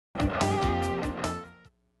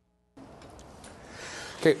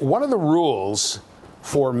Okay, one of the rules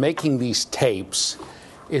for making these tapes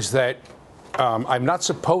is that I'm not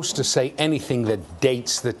supposed to say anything that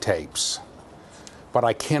dates the tapes, but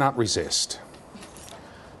I cannot resist.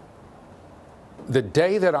 The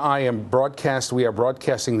day that we are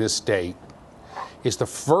broadcasting this date, is the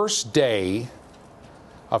first day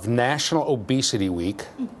of National Obesity Week,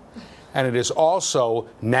 and it is also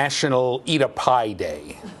National Eat a Pie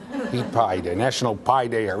Day. Eat Pie Day, National Pie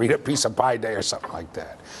Day, or Eat a Piece of Pie Day, or something like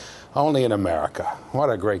that. Only in America. What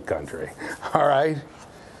a great country. All right?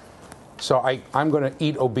 So I'm going to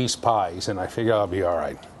eat obese pies, and I figure I'll be all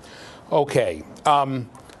right. Okay.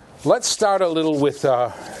 Let's start a little with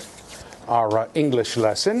our English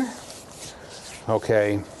lesson.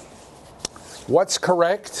 Okay. What's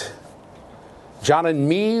correct? John and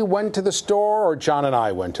me went to the store, or John and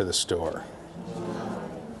I went to the store?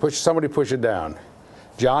 Somebody push it down.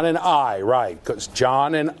 John and I, right, because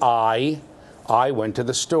John and I went to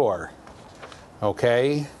the store.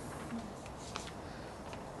 Okay?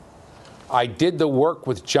 I did the work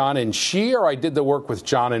with John and she, or I did the work with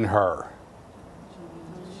John and her?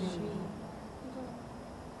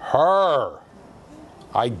 Her.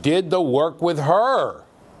 I did the work with her.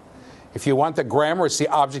 If you want the grammar, it's the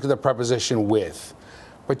object of the preposition with.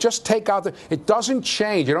 But just take out it doesn't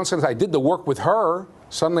change. You don't say, I did the work with her.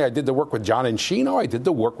 Suddenly I did the work with John and she. No, I did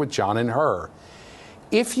the work with John and her.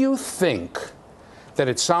 If you think that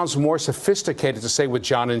it sounds more sophisticated to say with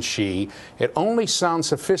John and she, it only sounds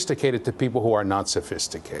sophisticated to people who are not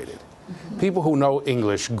sophisticated. People who know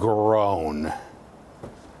English groan.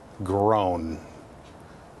 Groan.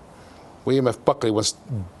 William F. Buckley was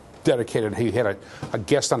dedicated. He had a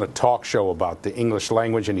guest on a talk show about the English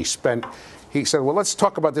language, and he said, well, let's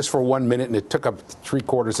talk about this for 1 minute, and it took up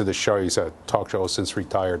 3/4 of the show. He's a talk show since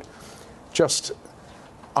retired.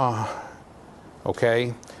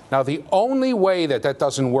 Okay. Now, the only way that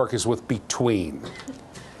doesn't work is with between.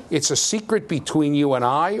 It's a secret between you and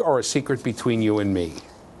I, or a secret between you and me?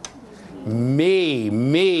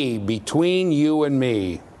 Me, between you and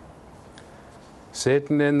me.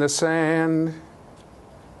 Sitting in the sand.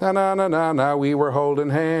 Na-na-na-na-na, we were holding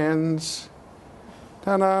hands.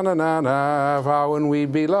 Na-na-na-na-na, vowing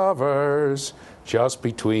we'd be lovers, just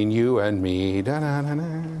between you and me.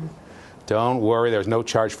 Na-na-na-na. Don't worry, there's no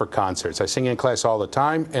charge for concerts. I sing in class all the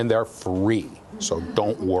time, and they're free, so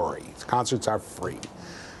don't worry. Concerts are free.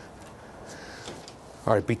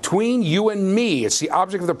 All right, between you and me, it's the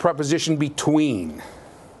object of the preposition between.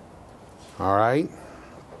 All right?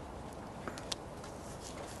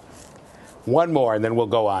 One more, and then we'll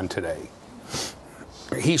go on today.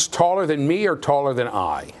 He's taller than me, or taller than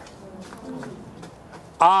I?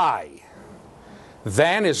 I.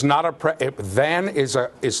 Than is not a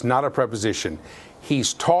preposition.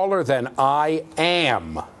 He's taller than I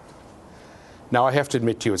am. Now, I have to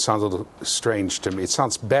admit to you, it sounds a little strange to me. It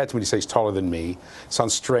sounds bad to me to say he's taller than me. It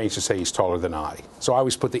sounds strange to say he's taller than I. So I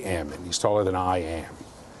always put the am in. He's taller than I am.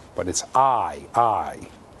 But it's I.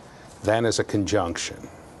 Than is a conjunction.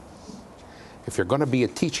 If you're going to be a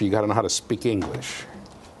teacher, you got to know how to speak English.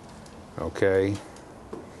 Okay?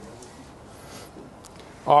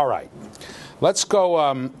 All right. Let's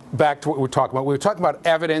go back to what we were talking about. We were talking about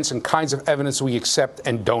evidence and kinds of evidence we accept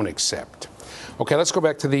and don't accept. Okay, let's go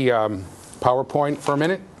back to the PowerPoint for a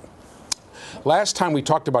minute. Last time we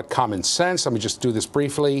talked about common sense. Let me just do this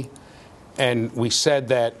briefly. And we said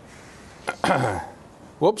that,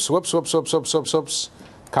 whoops.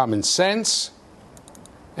 Common sense.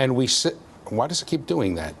 And we said, why does it keep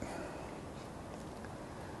doing that?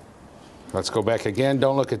 Let's go back again.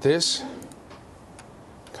 Don't look at this.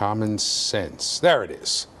 Common sense. There it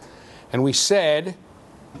is. And we said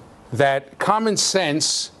that common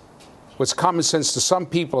sense, what's common sense to some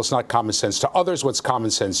people, it's not common sense to others. What's common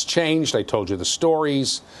sense changed. I told you the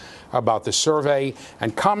stories about the survey.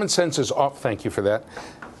 And common sense is thank you for that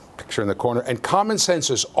picture in the corner. And common sense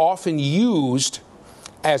is often used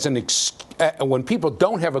as when people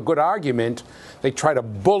don't have a good argument, they try to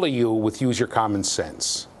bully you with use your common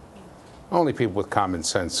sense. Only people with common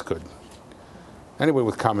sense could. Anybody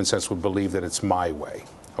with common sense would believe that it's my way.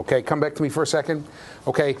 Okay, come back to me for a second.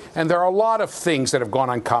 Okay, and there are a lot of things that have gone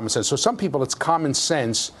on common sense. So some people, it's common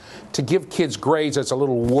sense to give kids grades that's a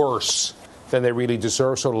little worse than they really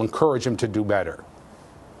deserve, so it'll encourage them to do better.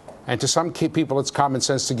 And to some people, it's common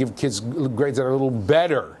sense to give kids grades that are a little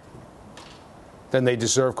better than they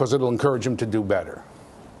deserve, because it'll encourage them to do better.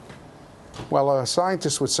 Well, a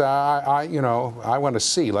scientist would say, I want to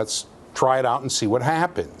see. Let's try it out and see what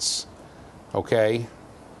happens. Okay?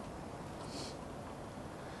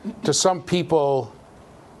 To some people,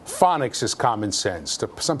 phonics is common sense. To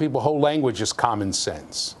some people, whole language is common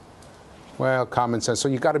sense. Well, common sense. So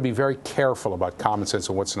you've got to be very careful about common sense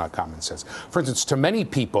and what's not common sense. For instance, to many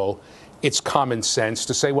people, it's common sense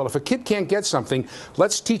to say, well, if a kid can't get something,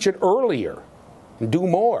 let's teach it earlier and do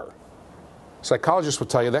more. Psychologists will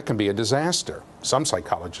tell you that can be a disaster. Some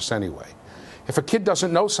psychologists anyway. If a kid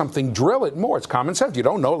doesn't know something, drill it more. It's common sense. You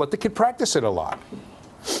don't know, let the kid practice it a lot.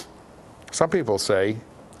 Some people say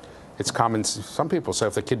it's common. Some people say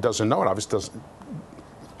if the kid doesn't know it, obviously doesn't.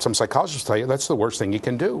 Some psychologists tell you that's the worst thing you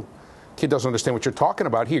can do. Kid doesn't understand what you're talking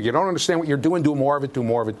about here. You don't understand what you're doing, do more of it, do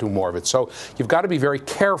more of it, do more of it. So you've got to be very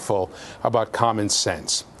careful about common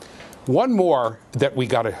sense. One more that we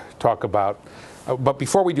got to talk about, but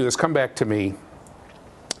before we do this, come back to me.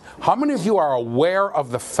 How many of you are aware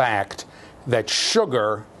of the fact that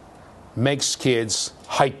sugar makes kids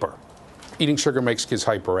hyper? Eating sugar makes kids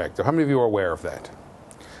hyperactive. How many of you are aware of that?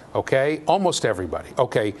 Okay, almost everybody.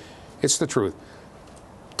 Okay, it's the truth.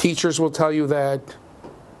 Teachers will tell you that.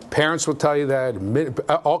 Parents will tell you that.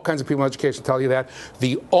 All kinds of people in education tell you that.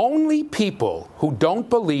 The only people who don't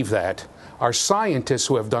believe that are scientists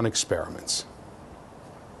who have done experiments.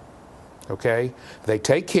 Okay? They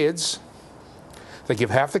take kids, they give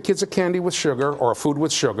half the kids a candy with sugar or a food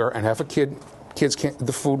with sugar, and half the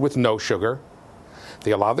the food with no sugar.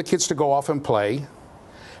 They allow the kids to go off and play,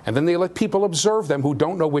 and then they let people observe them who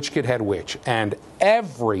don't know which kid had which. And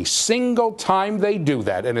every single time they do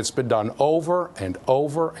that, and it's been done over and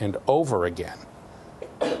over and over again,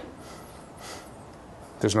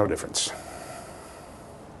 there's no difference.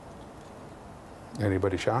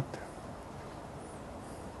 Anybody shocked?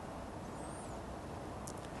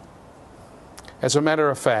 As a matter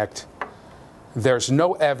of fact, there's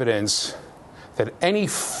no evidence that any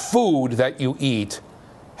food that you eat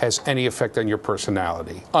has any effect on your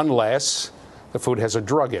personality, unless the food has a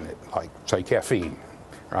drug in it, like, say, caffeine,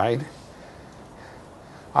 right?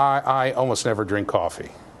 I almost never drink coffee.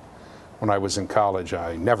 When I was in college,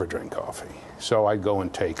 I never drank coffee. So I'd go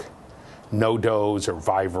and take No-Dose or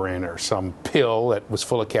Vivarin or some pill that was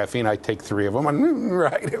full of caffeine. I'd take 3 of them, and,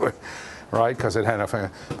 right, because it had enough.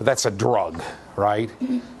 But that's a drug, right?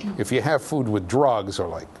 If you have food with drugs, or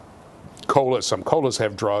like cola, some colas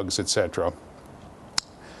have drugs, etc.,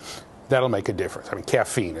 that'll make a difference. I mean,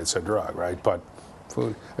 caffeine, it's a drug, right? But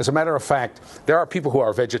food. As a matter of fact, there are people who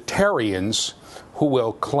are vegetarians who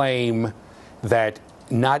will claim that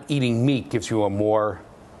not eating meat gives you a more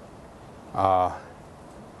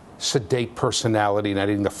sedate personality. Not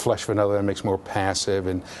eating the flesh of another makes more passive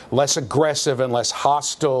and less aggressive and less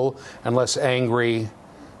hostile and less angry.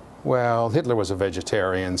 Well, Hitler was a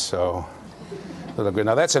vegetarian, so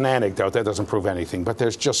now that's an anecdote. That doesn't prove anything, but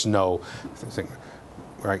there's just no thing.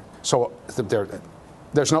 Right? So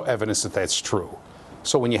there's no evidence that that's true.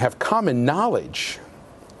 So when you have common knowledge,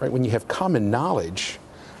 right? When you have common knowledge,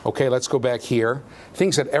 okay, let's go back here.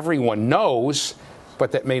 Things that everyone knows,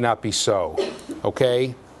 but that may not be so.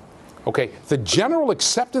 Okay? Okay, the general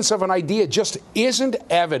acceptance of an idea just isn't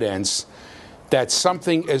evidence that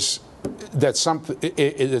something is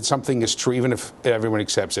true, even if everyone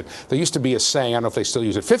accepts it. There used to be a saying, I don't know if they still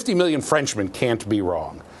use it, 50 million Frenchmen can't be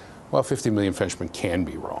wrong. Well, 50 million Frenchmen can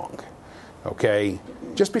be wrong, okay?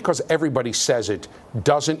 Just because everybody says it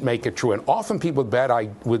doesn't make it true. And often people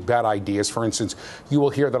with bad ideas, for instance, you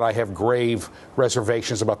will hear that I have grave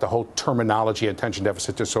reservations about the whole terminology attention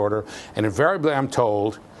deficit disorder. And invariably I'm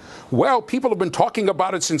told, well, people have been talking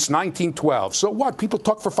about it since 1912. So what? People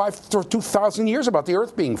talk for 2,000 years about the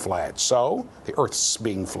Earth being flat. So? The Earth's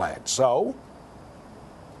being flat. So?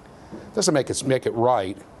 Doesn't make it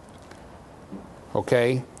right,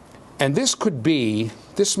 okay? And this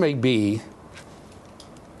may be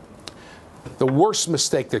the worst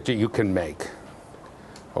mistake that you can make,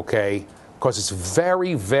 okay? Because it's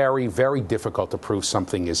very, very, very difficult to prove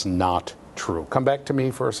something is not true. Come back to me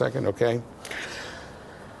for a second, okay?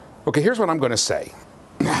 Okay, here's what I'm going to say.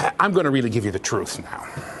 I'm going to really give you the truth now.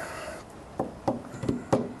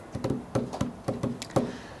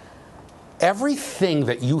 Everything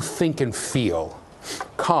that you think and feel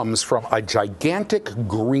comes from a gigantic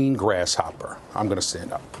green grasshopper. I'm going to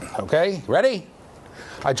stand up. Okay? Ready?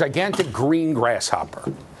 A gigantic green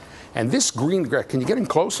grasshopper. And this green can you get in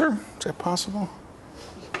closer? Is that possible?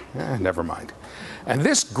 Never mind. And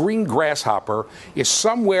this green grasshopper is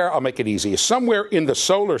somewhere, I'll make it easy, is somewhere in the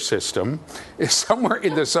solar system,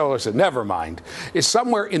 never mind, is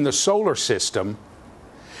somewhere in the solar system,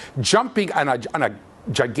 jumping on a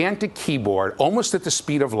gigantic keyboard, almost at the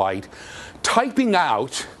speed of light, typing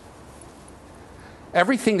out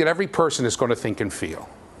everything that every person is going to think and feel.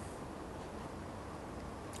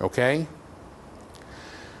 Okay?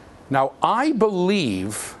 Now, I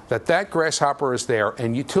believe that grasshopper is there,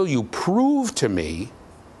 and until you prove to me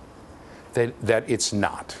that it's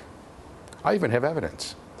not. I even have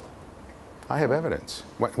evidence. I have evidence.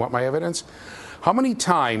 Want my evidence? How many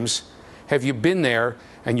times have you been there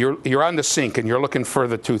and you're on the sink and you're looking for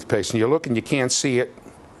the toothpaste and you look and you can't see it,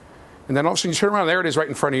 and then all of a sudden you turn around, there it is right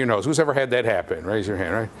in front of your nose? Who's ever had that happen? Raise your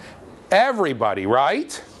hand, right? Everybody,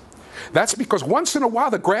 right? That's because once in a while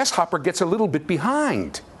the grasshopper gets a little bit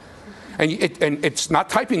behind. And it's not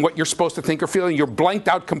typing what you're supposed to think or feel, and you're blanked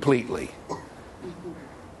out completely.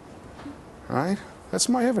 Right? That's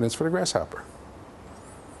my evidence for the grasshopper.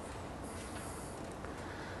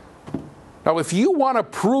 Now, if you want to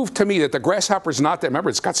prove to me that the grasshopper is not that, remember,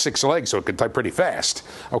 it's got 6 legs, so it can type pretty fast,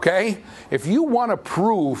 okay? If you want to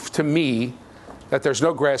prove to me that there's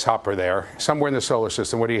no grasshopper there, somewhere in the solar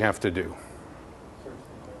system, what do you have to do?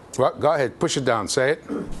 Well, go ahead, push it down, say it.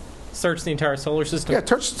 Search the entire solar system? Yeah,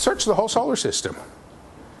 search the whole solar system. You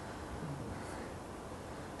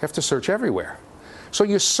have to search everywhere. So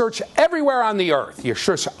you search everywhere on the Earth. You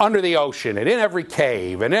search under the ocean and in every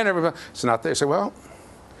cave and in every... It's not there. You say, well,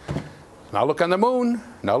 now look on the moon.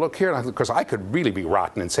 Now look here. Because I could really be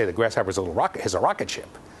rotten and say the grasshopper has a rocket ship.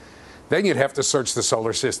 Then you'd have to search the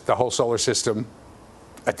solar system, the whole solar system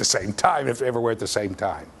at the same time, if everywhere at the same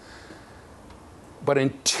time. But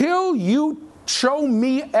until you show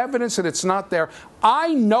me evidence that it's not there,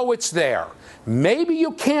 I know it's there. Maybe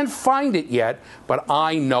you can't find it yet, but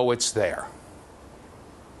I know it's there.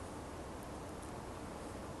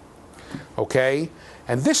 Okay?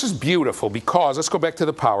 And this is beautiful because, let's go back to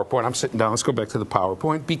the PowerPoint. I'm sitting down. Let's go back to the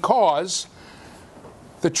PowerPoint. Because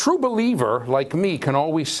the true believer, like me, can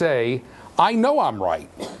always say, I know I'm right.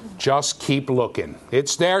 Just keep looking.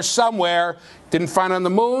 It's there somewhere. Didn't find it on the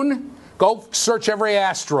moon? Go search every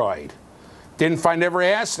asteroid. Didn't find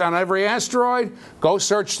on every asteroid? Go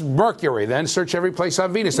search Mercury. Then search every place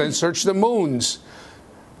on Venus. Then search the moons.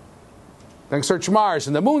 Then search Mars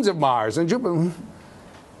and the moons of Mars and Jupiter.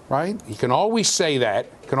 Right? You can always say that.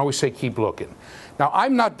 You can always say keep looking. Now,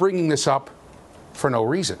 I'm not bringing this up for no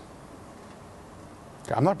reason.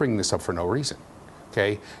 I'm not bringing this up for no reason.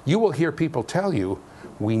 Okay? You will hear people tell you,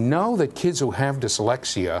 we know that kids who have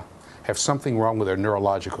dyslexia have something wrong with their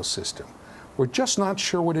neurological system. We're just not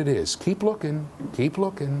sure what it is. Keep looking, keep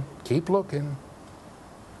looking, keep looking.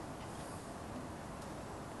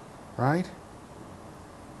 Right?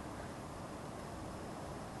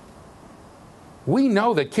 We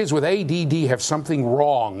know that kids with ADD have something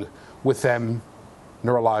wrong with them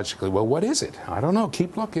neurologically. Well, what is it? I don't know.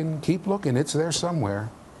 Keep looking, it's there somewhere.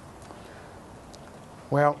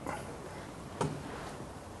 Well,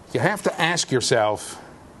 you have to ask yourself,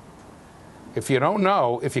 if you don't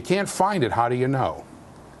know, if you can't find it, how do you know?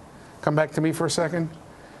 Come back to me for a second.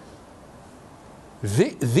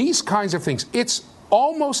 These kinds of things, it's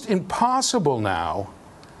almost impossible now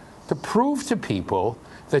to prove to people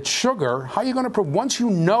that sugar, how are you going to prove? Once you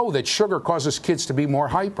know that sugar causes kids to be more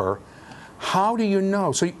hyper, how do you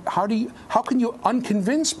know? So how can you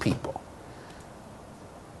unconvince people?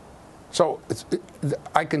 So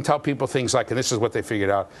I can tell people things like, and this is what they figured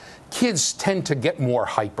out, kids tend to get more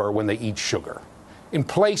hyper when they eat sugar. In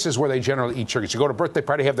places where they generally eat sugar. So you go to a birthday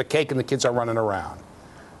party, have the cake, and the kids are running around.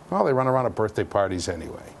 Well, they run around at birthday parties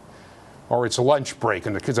anyway. Or it's a lunch break,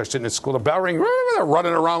 and the kids are sitting at school, the bell rings, they're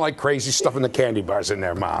running around like crazy, stuffing the candy bars in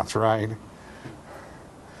their mouths, right?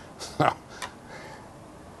 So,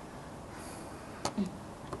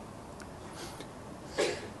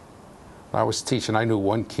 I was teaching, I knew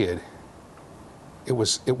one kid. It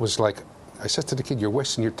was like, I said to the kid, you're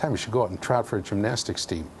wasting your time. You should go out and try out for a gymnastics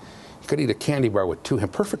team. He could eat a candy bar with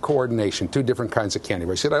perfect coordination, 2 different kinds of candy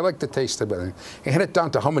bars. He said, I like the taste of it. He had it down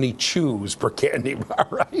to how many chews per candy bar,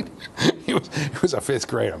 right? He was a 5th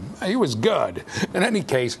grader. He was good. In any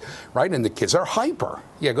case, right, and the kids are hyper.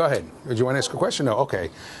 Yeah, go ahead. Did you want to ask a question? No? Okay.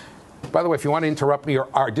 By the way, if you want to interrupt me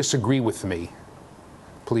or disagree with me,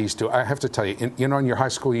 please do. I have to tell you, in your high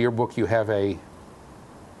school yearbook, you have a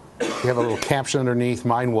little caption underneath.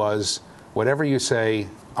 Mine was, whatever you say,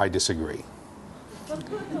 I disagree.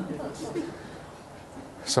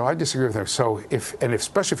 So I disagree with her. So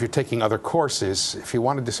especially if you're taking other courses, if you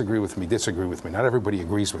want to disagree with me, disagree with me. Not everybody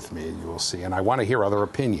agrees with me, you will see, and I want to hear other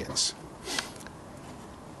opinions.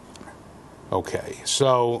 Okay,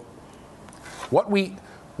 so what we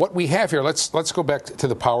have here, let's go back to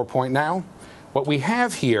the PowerPoint now. What we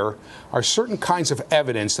have here are certain kinds of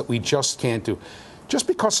evidence that we just can't do. Just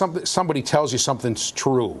because somebody tells you something's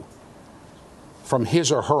true from his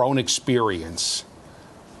or her own experience,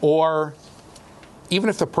 or even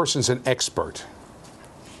if the person's an expert,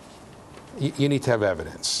 you need to have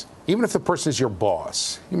evidence. Even if the person is your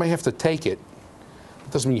boss, you may have to take it.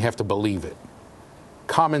 It doesn't mean you have to believe it.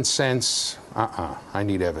 Common sense, I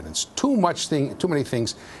need evidence. Too many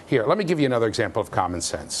things here. Let me give you another example of common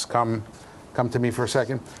sense. Come to me for a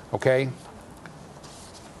second, okay?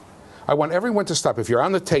 I want everyone to stop. If you're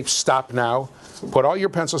on the tape, stop now. Put all your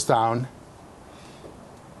pencils down.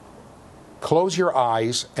 Close your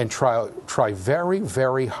eyes and try very,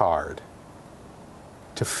 very hard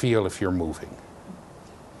to feel if you're moving.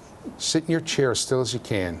 Sit in your chair as still as you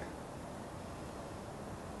can.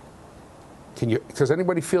 Does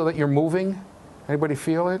anybody feel that you're moving? Anybody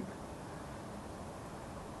feel it?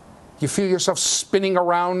 You feel yourself spinning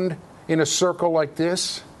around in a circle like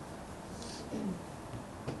this?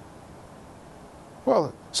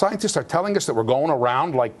 Well, scientists are telling us that we're going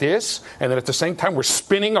around like this, and that at the same time we're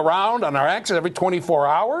spinning around on our axis every 24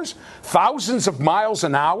 hours, thousands of miles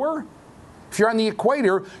an hour. If you're on the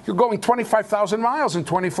equator, you're going 25,000 miles in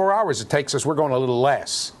 24 hours. It takes us, we're going a little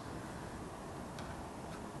less.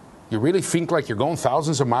 You really think like you're going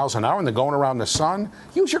thousands of miles an hour and they're going around the sun?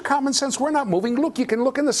 Use your common sense. We're not moving. Look, you can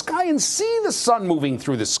look in the sky and see the sun moving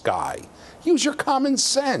through the sky. Use your common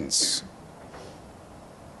sense.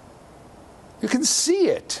 You can see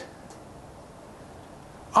it.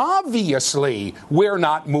 Obviously, we're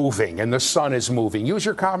not moving and the sun is moving. Use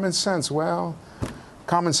your common sense. Well,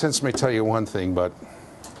 common sense may tell you one thing, but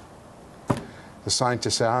the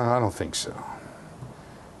scientists say, I don't think so.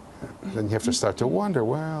 Then you have to start to wonder,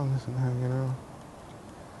 well, you know.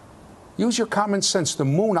 Use your common sense. The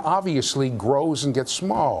moon obviously grows and gets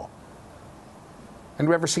small. And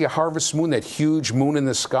you ever see a harvest moon, that huge moon in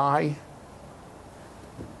the sky?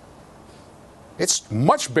 It's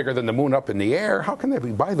much bigger than the moon up in the air. How can that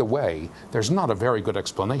be? By the way, there's not a very good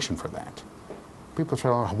explanation for that. People say,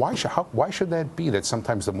 why should that be that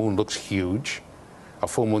sometimes the moon looks huge? A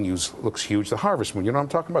full moon looks huge. The harvest moon, you know what I'm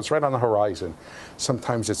talking about? It's right on the horizon.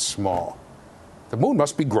 Sometimes it's small. The moon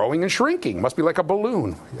must be growing and shrinking. Must be like a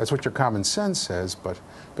balloon. That's what your common sense says, but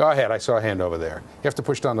go ahead. I saw a hand over there. You have to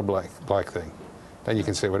push down the black thing. Then you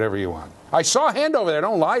can say whatever you want. I saw a hand over there.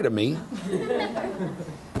 Don't lie to me.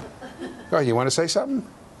 Oh, you want to say something?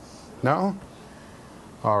 No?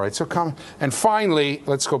 All right, so common. And finally,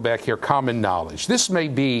 let's go back here, common knowledge. This may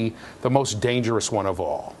be the most dangerous one of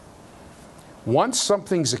all. Once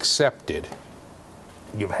something's accepted,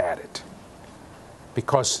 you've had it.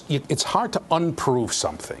 Because it's hard to unprove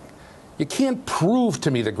something. You can't prove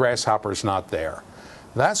to me the grasshopper's not there.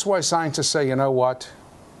 That's why scientists say, you know what?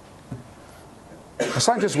 A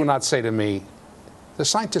scientist would not say to me, the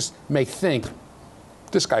scientist may think,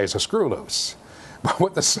 this guy is a screw loose. But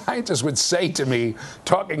what the scientist would say to me,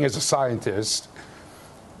 talking as a scientist,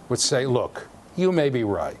 would say, look, you may be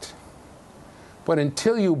right. But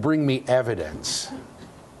until you bring me evidence,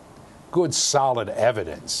 good solid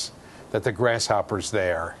evidence, that the grasshopper's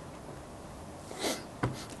there,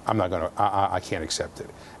 I'm not going to, I can't accept it.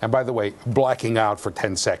 And by the way, blacking out for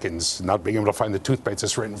 10 seconds, not being able to find the toothpaste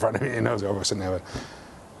that's right in front of me, you know,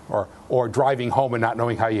 or driving home and not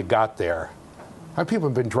knowing how you got there. How people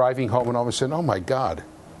have been driving home and all of a sudden, oh my God,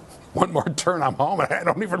 one more turn, I'm home, and I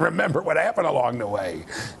don't even remember what happened along the way.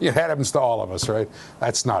 It happens to all of us, right?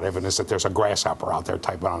 That's not evidence that there's a grasshopper out there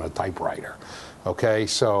typing on a typewriter. Okay,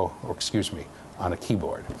 so, or excuse me, on a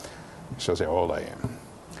keyboard. Shows how old I am.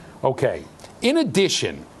 Okay, in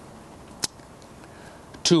addition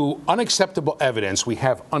to unacceptable evidence, we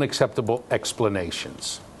have unacceptable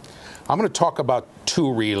explanations. I'm going to talk about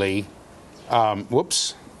two really. I'm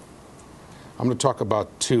going to talk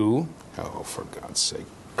about two. Oh, for God's sake.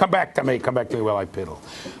 Come back to me while I piddle.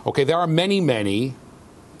 Okay, there are many,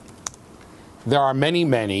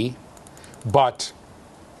 but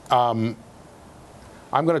I'm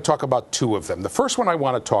going to talk about two of them. The first one I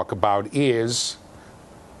want to talk about is,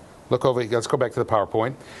 look over, let's go back to the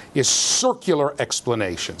PowerPoint, is circular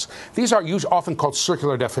explanations. These are often called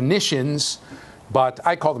circular definitions, but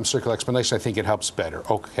I call them circular explanations. I think it helps better.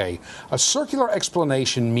 Okay, a circular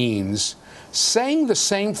explanation means saying the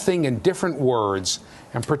same thing in different words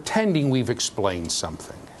and pretending we've explained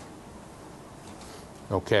something.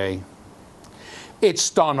 Okay? It's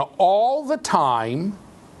done all the time.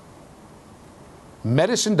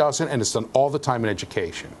 Medicine doesn't, and it's done all the time in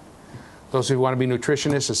education. Those who want to be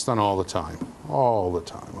nutritionists, it's done all the time. All the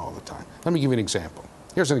time, all the time. Let me give you an example.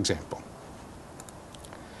 Here's an example.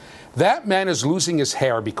 That man is losing his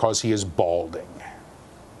hair because he is balding.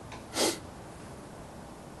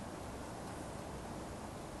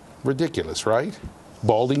 Ridiculous, right?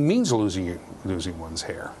 Balding means losing one's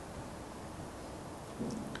hair.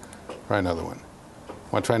 Try another one.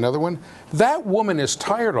 Want to try another one? That woman is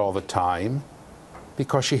tired all the time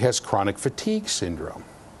because she has chronic fatigue syndrome.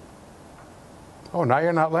 Oh, now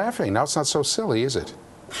you're not laughing. Now it's not so silly, is it?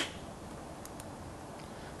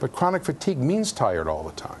 But chronic fatigue means tired all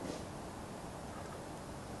the time.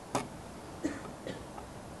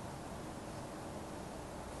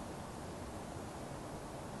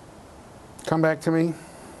 Come back to me.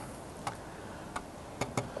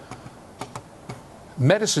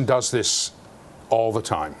 Medicine does this all the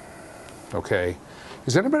time, okay?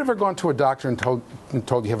 Has anybody ever gone to a doctor and told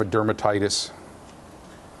you have a dermatitis?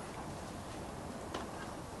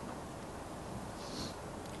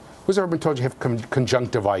 Who's ever been told you have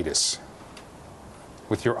conjunctivitis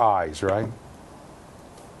with your eyes, right?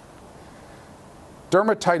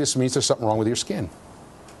 Dermatitis means there's something wrong with your skin.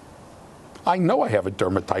 I know I have a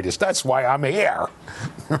dermatitis. That's why I'm here,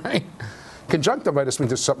 right? Conjunctivitis means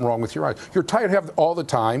there's something wrong with your eyes. You're tired all the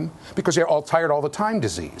time because you're all tired all the time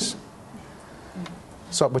disease.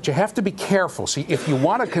 So, but you have to be careful. See, if you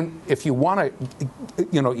want to,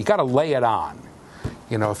 you know, you got to lay it on.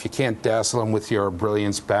 You know, if you can't dazzle them with your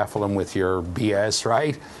brilliance, baffle them with your BS,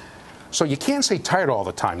 right? So you can't say tired all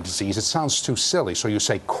the time disease. It sounds too silly. So you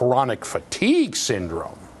say chronic fatigue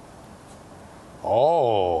syndrome.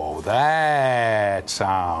 Oh, that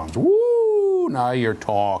sounds, woo, now you're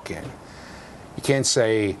talking. You can't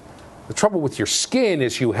say the trouble with your skin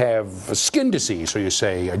is you have a skin disease. So you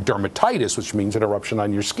say a dermatitis, which means an eruption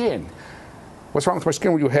on your skin. What's wrong with my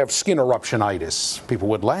skin when you have skin eruptionitis? People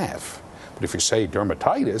would laugh. But if you say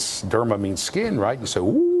dermatitis, derma means skin, right? You say,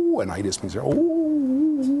 ooh, and itis means,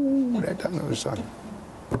 ooh, that doesn't understand.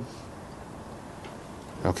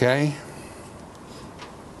 Okay?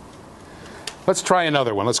 Let's try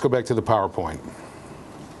another one. Let's go back to the PowerPoint.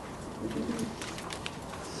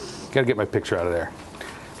 Got to get my picture out of there.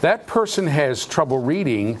 That person has trouble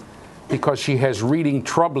reading because she has reading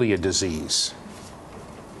troublia disease.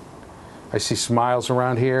 I see smiles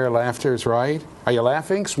around here, laughters, right? Are you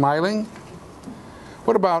laughing, smiling?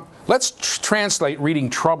 What about, let's translate reading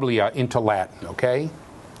troublia into Latin, okay?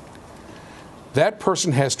 That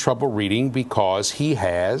person has trouble reading because he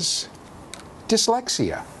has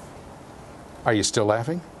dyslexia. Are you still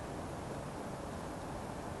laughing?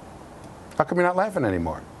 How come you're not laughing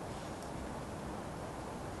anymore?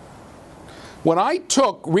 When I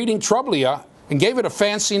took reading troublia and gave it a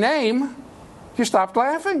fancy name, you stopped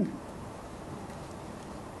laughing.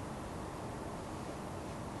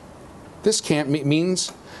 This means,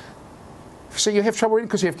 if you say you have trouble reading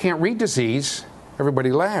because you have can't read disease,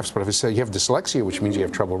 everybody laughs. But if I say you have dyslexia, which means you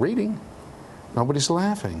have trouble reading, nobody's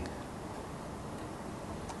laughing.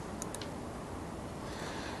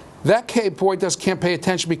 That boy can't pay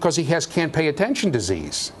attention because he has can't pay attention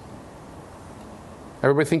disease.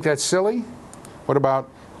 Everybody think that's silly? What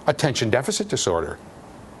about attention deficit disorder?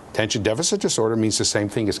 Attention deficit disorder means the same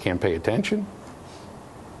thing as can't pay attention.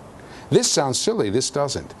 This sounds silly, this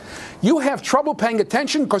doesn't. You have trouble paying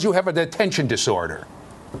attention because you have an attention disorder.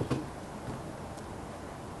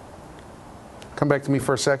 Come back to me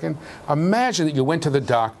for a second. Imagine that you went to the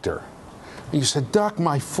doctor and you said, Doc,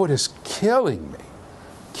 my foot is killing me.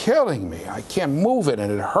 Killing me. I can't move it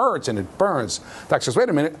and it hurts and it burns. Doctor says, wait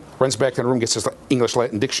a minute. Runs back to the room, gets his English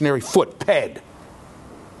Latin dictionary, foot, ped,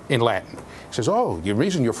 in Latin. He says, oh, the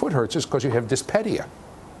reason your foot hurts is because you have dyspepsia.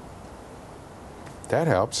 That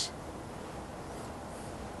helps.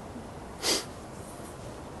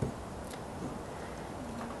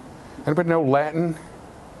 Anybody know Latin?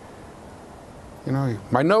 You know,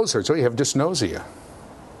 my nose hurts. Oh, you have dysnosia.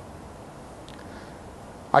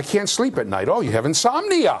 I can't sleep at night. Oh, you have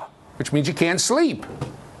insomnia, which means you can't sleep.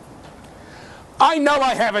 I know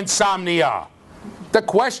I have insomnia.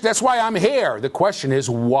 That's why I'm here. The question is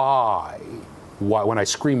why? Why? When I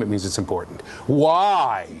scream, it means it's important.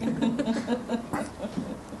 Why?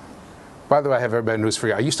 By the way, I have very bad news for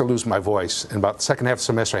you. I used to lose my voice. In about the second half of the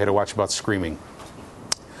semester, I had to watch about screaming.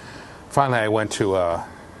 Finally, I went to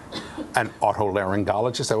an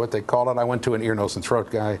otolaryngologist, is that what they call it? I went to an ear, nose, and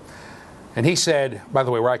throat guy. And he said, by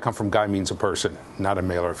the way, where I come from, guy means a person, not a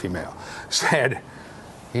male or a female.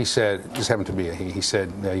 He said, just happened to be he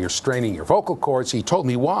said, you're straining your vocal cords. He told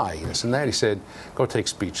me why, this and that. He said, go take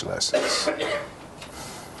speech lessons.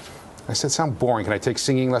 I said, sound boring. Can I take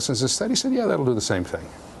singing lessons instead? He said, yeah, that'll do the same thing.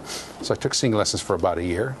 So I took singing lessons for about a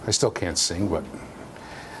year. I still can't sing,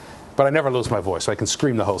 but I never lose my voice, so I can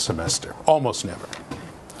scream the whole semester. Almost never.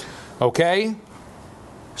 Okay?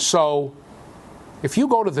 So if you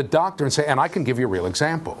go to the doctor and say, and I can give you real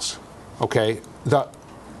examples, okay?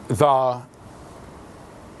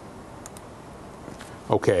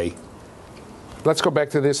 Okay, let's go back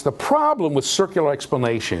to this. The problem with circular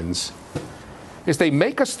explanations is they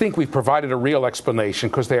make us think we've provided a real explanation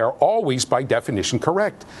because they are always, by definition,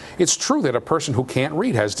 correct. It's true that a person who can't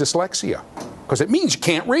read has dyslexia because it means you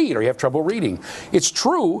can't read or you have trouble reading. It's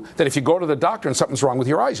true that if you go to the doctor and something's wrong with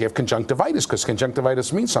your eyes, you have conjunctivitis, because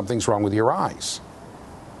conjunctivitis means something's wrong with your eyes.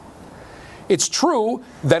 It's true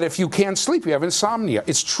that if you can't sleep, you have insomnia.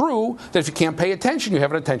 It's true that if you can't pay attention, you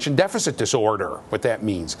have an attention deficit disorder, what that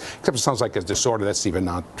means. Except it sounds like a disorder. That's even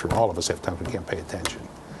not true. All of us have times we can't pay attention.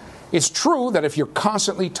 It's true that if you're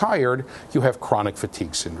constantly tired, you have chronic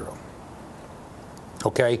fatigue syndrome.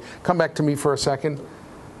 Okay? Come back to me for a second.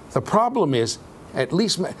 The problem is, at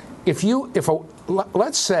least,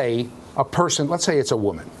 let's say a person, let's say it's a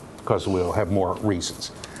woman, because we'll have more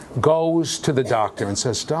reasons, goes to the doctor and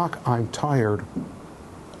says, "Doc, I'm tired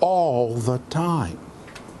all the time.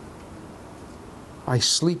 I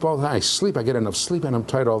sleep all the time. I get enough sleep, and I'm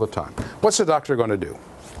tired all the time." What's the doctor going to do?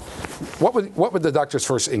 What would the doctor's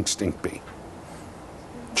first instinct be?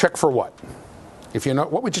 Check for what? If you know,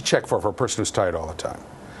 what would you check for a person who's tired all the time?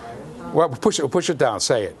 Well, push it down.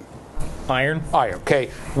 Say it. Iron. Iron.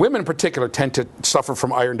 Okay. Women in particular tend to suffer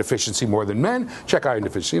from iron deficiency more than men. Check iron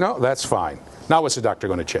deficiency. No, that's fine. Now what's the doctor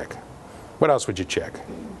going to check? What else would you check?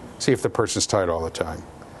 See if the person's tired all the time.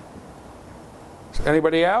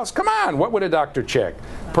 Anybody else? Come on. What would a doctor check?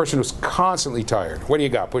 Person who's constantly tired. What do you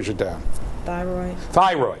got? Push it down. Thyroid.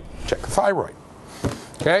 Thyroid. Check the thyroid.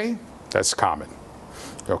 Okay? That's common.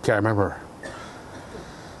 Okay, I remember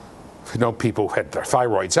people who had their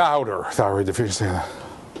thyroids out or thyroid deficiency.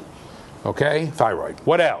 Okay, thyroid.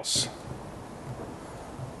 What else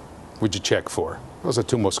would you check for? Those are the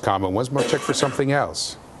two most common ones. But check for something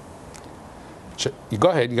else. You go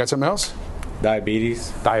ahead. You got something else?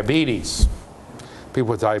 Diabetes. Diabetes. People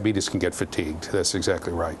with diabetes can get fatigued. That's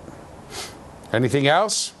exactly right. Anything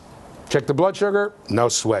else? Check the blood sugar. No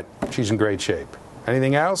sweat. She's in great shape.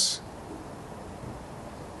 Anything else?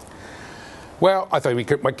 Well, I thought we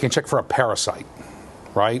can check for a parasite,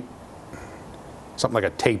 right? Something like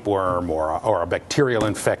a tapeworm or a bacterial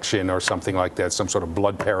infection or something like that, some sort of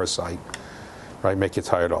blood parasite, right? Make you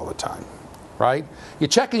tired all the time, right? You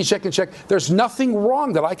check and you check and check. There's nothing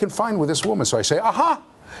wrong that I can find with this woman. So I say, aha,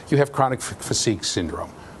 you have chronic fatigue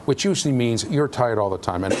syndrome, which usually means you're tired all the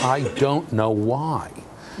time, and I don't know why.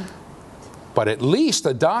 But at least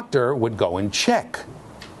the doctor would go and check,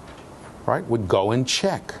 right? Would go and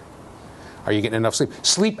check. Are you getting enough sleep?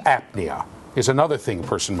 Sleep apnea is another thing a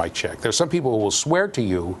person might check. There's some people who will swear to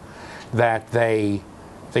you that they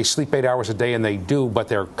sleep 8 hours a day, and they do, but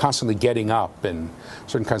they're constantly getting up and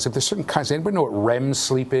certain kinds of. There's certain kinds. Anybody know what REM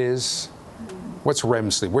sleep is? What's REM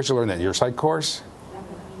sleep? Where'd you learn that? Your psych course?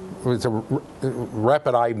 It's a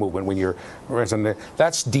rapid eye movement when you're.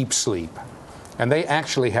 That's deep sleep. And they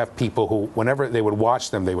actually have people who, whenever they would watch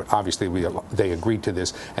them, they would obviously they agreed to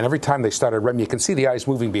this. And every time they started REM, you can see the eyes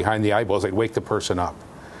moving behind the eyeballs. They'd wake the person up,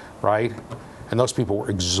 right? And those people were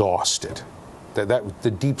exhausted.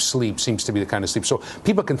 The deep sleep seems to be the kind of sleep. So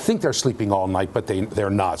people can think they're sleeping all night, but they're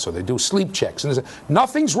not. So they do sleep checks, and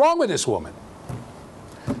nothing's wrong with this woman.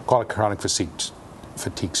 Call it chronic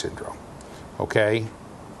fatigue syndrome. Okay.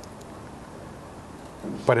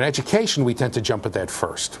 But in education, we tend to jump at that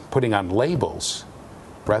first, putting on labels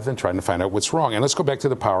rather than trying to find out what's wrong. And let's go back to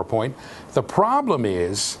the PowerPoint. The problem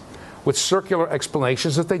is with circular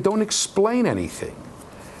explanations that they don't explain anything.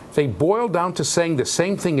 They boil down to saying the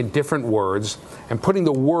same thing in different words and putting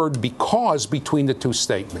the word because between the two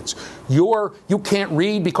statements. You can't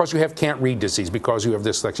read because you have can't read disease, because you have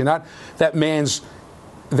dyslexia. Not that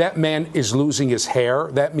man is losing his hair.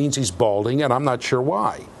 That means he's balding, and I'm not sure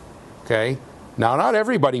why. Okay? Now, not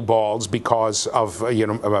everybody balds because of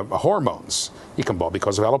hormones. You can bald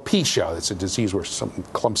because of alopecia. It's a disease where some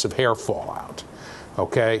clumps of hair fall out.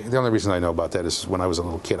 Okay? The only reason I know about that is when I was a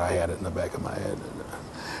little kid, I had it in the back of my head.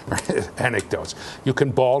 Anecdotes. You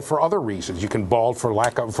can bald for other reasons. You can bald for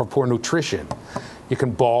poor nutrition. You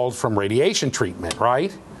can bald from radiation treatment,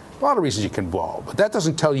 right? A lot of reasons you can bald. But that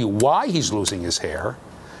doesn't tell you why he's losing his hair.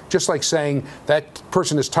 Just like saying that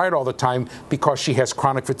person is tired all the time because she has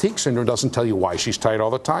chronic fatigue syndrome doesn't tell you why she's tired all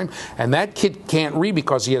the time. And that kid can't read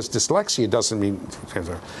because he has dyslexia doesn't mean.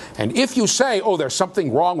 And if you say, oh, there's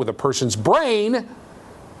something wrong with a person's brain,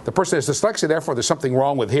 the person has dyslexia, therefore there's something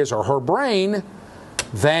wrong with his or her brain,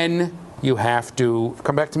 then you have to,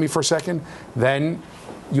 come back to me for a second, then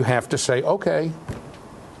you have to say, okay,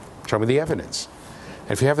 show me the evidence.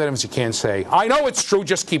 And if you have that evidence, you can't say, I know it's true,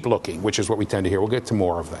 just keep looking, which is what we tend to hear. We'll get to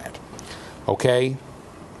more of that. Okay?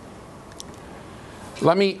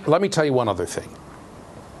 Let me tell you one other thing.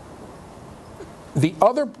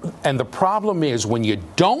 The problem is when you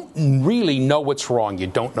don't really know what's wrong, you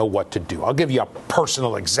don't know what to do. I'll give you a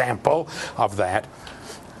personal example of that.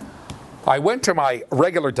 I went to my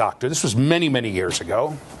regular doctor. This was many, many years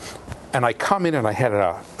ago. And I come in and I had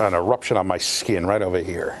an eruption on my skin right over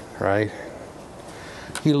here, right?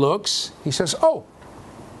 He looks, he says, oh.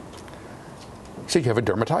 He said, you have a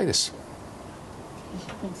dermatitis.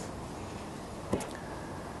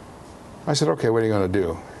 I said, okay, what are you going to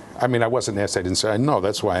do? I mean, I wasn't asked, I didn't say, no,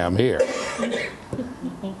 that's why I'm here.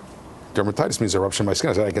 Dermatitis means eruption of my skin.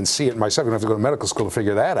 I said, I can see it myself. I don't have to go to medical school to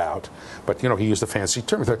figure that out. But, you know, he used a fancy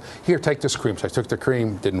term. He said, here, take this cream. So I took the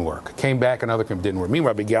cream, didn't work. Came back, another cream, didn't work.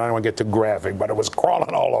 Meanwhile, I don't want to get too graphic, but it was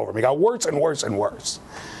crawling all over me. It got worse and worse and worse.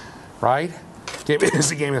 Right? Gave me this,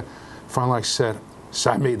 he gave me, finally I said,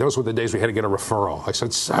 send me, those were the days we had to get a referral. I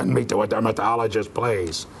said, send me to a dermatologist,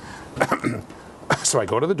 please. So I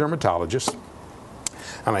go to the dermatologist,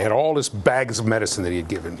 and I had all this bags of medicine that he had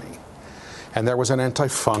given me. And there was an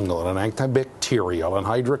antifungal, and an antibacterial, and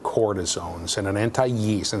hydrocortisones, and an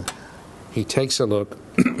anti-yeast. And he takes a look.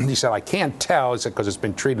 He said, I can't tell. He said, because it's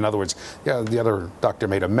been treated. In other words, yeah, the other doctor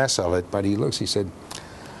made a mess of it. But he looks, he said,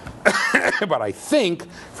 but I think,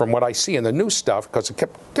 from what I see in the new stuff, because it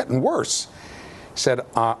kept getting worse, he said,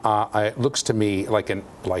 it looks to me like an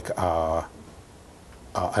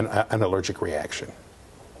allergic reaction.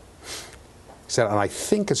 He said, and I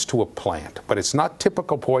think it's to a plant, but it's not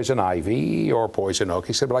typical poison ivy or poison oak.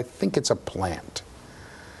 He said, but I think it's a plant,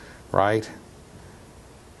 right?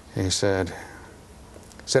 He said,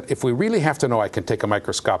 if we really have to know, I can take a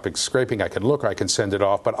microscopic scraping, I can look, or I can send it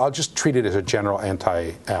off, but I'll just treat it as a general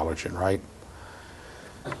anti-allergen, right?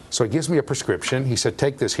 So he gives me a prescription. He said,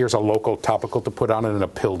 take this. Here's a local topical to put on and a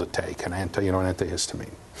pill to take, an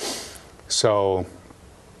antihistamine. So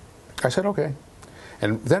I said, okay.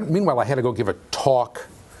 And then, meanwhile, I had to go give a talk.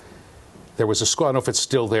 There was a school, I don't know if it's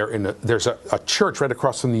still there, there's a church right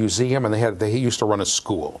across from the museum, and they used to run a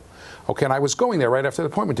school. Okay, and I was going there right after the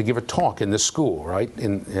appointment to give a talk in this school, right?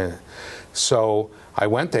 So I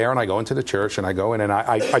went there, and I go into the church, and I go in, and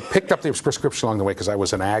I picked up the prescription along the way because I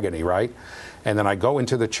was in agony, right? And then I go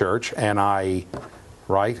into the church, and I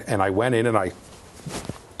went in, and I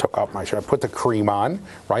took off my shirt, I put the cream on,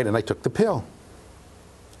 right, and I took the pill.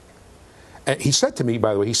 And he said to me,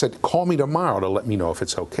 by the way, he said, call me tomorrow to let me know if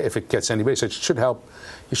it's okay, if it gets anybody. He said, it should help.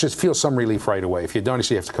 You should feel some relief right away. If you don't, he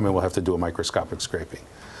said, you have to come in, we'll have to do a microscopic scraping.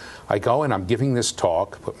 I go and I'm giving this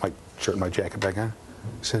talk, put my shirt and my jacket back on.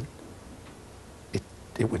 He said,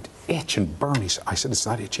 it would itch and burn. I said, it's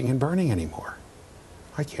not itching and burning anymore.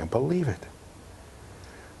 I can't believe it.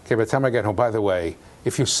 Okay, by the time I get home, by the way,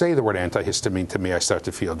 if you say the word antihistamine to me, I start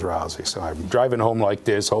to feel drowsy. So I'm driving home like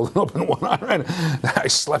this, holding open one arm, and I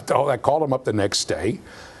slept all. I called him up the next day,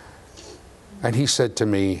 and he said to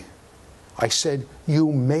me, I said,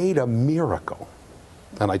 you made a miracle.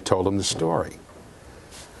 And I told him the story.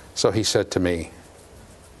 So he said to me,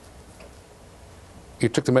 you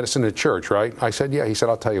took the medicine to church, right? I said, yeah. He said,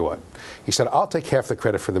 I'll tell you what. He said, I'll take half the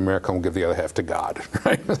credit for the miracle and give the other half to God.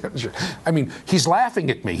 Right? I mean, he's laughing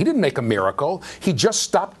at me. He didn't make a miracle. He just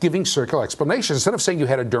stopped giving circular explanations. Instead of saying you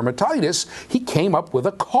had a dermatitis, he came up with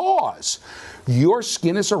a cause. Your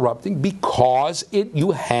skin is erupting because you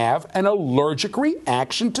have an allergic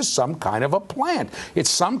reaction to some kind of a plant. It's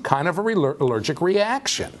some kind of allergic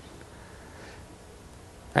reaction.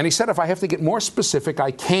 And he said, if I have to get more specific,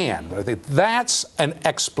 I can. But I think that's an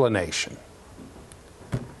explanation.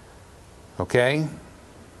 Okay?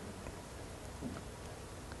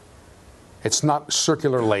 It's not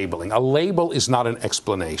circular labeling. A label is not an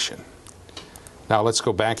explanation. Now let's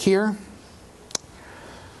go back here.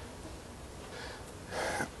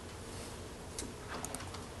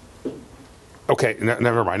 Okay,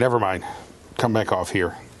 never mind. Come back off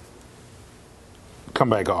here. Come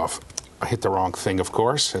back off. I hit the wrong thing, of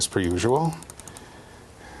course, as per usual.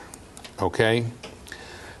 Okay.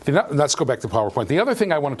 Let's go back to PowerPoint. The other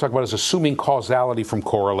thing I want to talk about is assuming causality from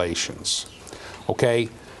correlations. Okay?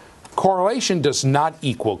 Correlation does not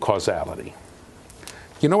equal causality.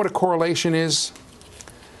 You know what a correlation is?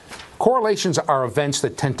 Correlations are events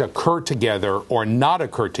that tend to occur together or not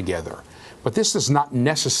occur together. But this does not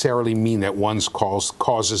necessarily mean that one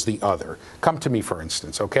causes the other. Come to me, for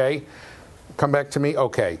instance, okay? Come back to me?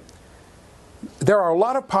 Okay. There are a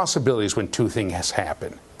lot of possibilities when two things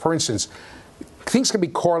happen. For instance, things can be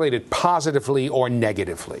correlated positively or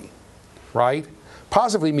negatively, right?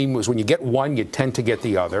 Positively means when you get one, you tend to get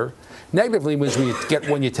the other. Negatively means when you get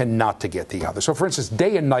one, you tend not to get the other. So for instance,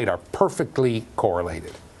 day and night are perfectly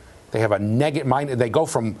correlated. They have a negative, they go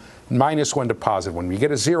from -1 to +1. When you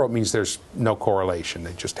get a 0, it means there's no correlation.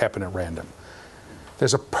 They just happen at random.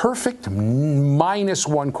 There's a perfect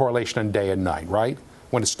 -1 correlation on day and night, right?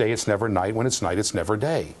 When it's day, it's never night. When it's night, it's never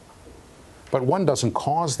day. But one doesn't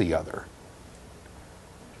cause the other.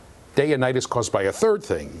 Day and night is caused by a third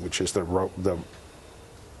thing, which is the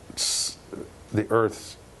the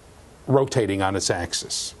Earth rotating on its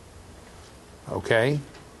axis. Okay?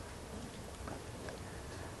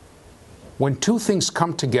 When two things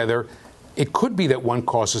come together, it could be that one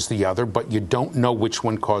causes the other, but you don't know which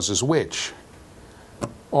one causes which.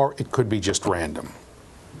 Or it could be just random.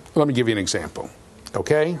 Let me give you an example.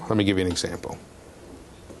 Okay? Let me give you an example.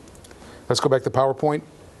 Let's go back to PowerPoint.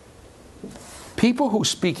 People who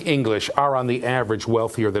speak English are on the average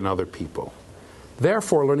wealthier than other people.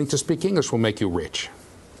 Therefore, learning to speak English will make you rich.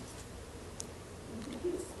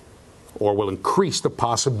 Or will increase the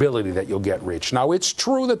possibility that you'll get rich. Now, it's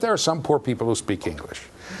true that there are some poor people who speak English.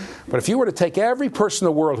 But if you were to take every person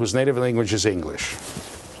in the world whose native language is English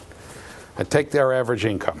and take their average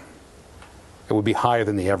income, it would be higher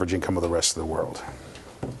than the average income of the rest of the world.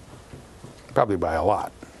 Probably by a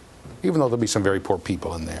lot. Even though there'll be some very poor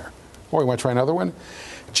people in there. Or you want to try another one?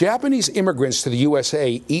 Japanese immigrants to the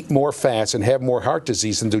USA eat more fats and have more heart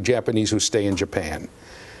disease than do Japanese who stay in Japan.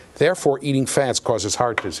 Therefore, eating fats causes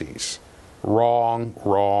heart disease. Wrong,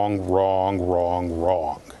 wrong, wrong, wrong,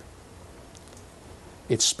 wrong.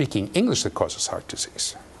 It's speaking English that causes heart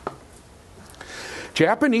disease.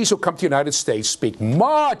 Japanese who come to the United States speak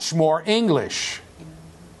much more English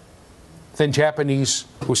than Japanese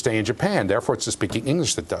who stay in Japan. Therefore, it's the speaking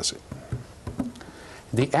English that does it.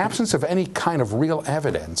 In the absence of any kind of real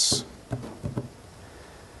evidence,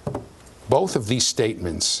 both of these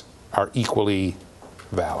statements are equally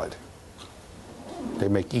valid. They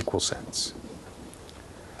make equal sense.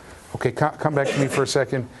 Okay, come back to me for a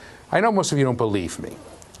second. I know most of you don't believe me.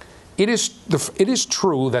 It is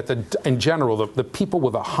true that in general, the people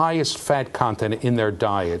with the highest fat content in their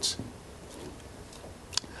diets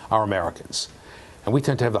are Americans. And we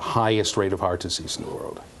tend to have the highest rate of heart disease in the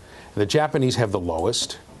world. And the Japanese have the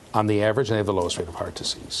lowest on the average, and they have the lowest rate of heart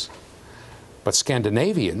disease. But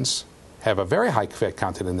Scandinavians have a very high fat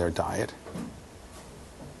content in their diet,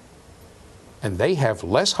 and they have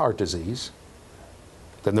less heart disease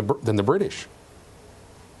than the British,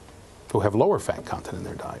 who have lower fat content in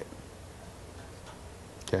their diet.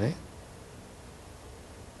 Okay?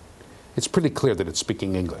 It's pretty clear that it's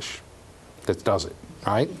speaking English that does it,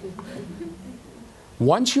 right?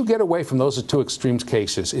 Once you get away from those two extreme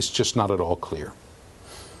cases, it's just not at all clear.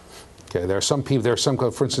 Okay, there are some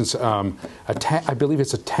people, for instance, I believe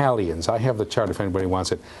it's Italians, I have the chart if anybody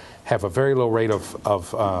wants it, have a very low rate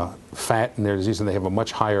of fat in their disease, and they have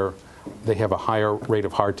a higher rate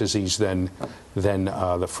of heart disease than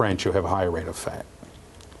the French, who have a higher rate of fat.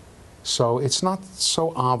 So it's not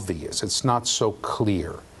so obvious, it's not so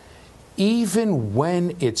clear. Even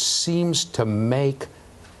when it seems to make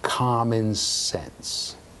common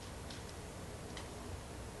sense.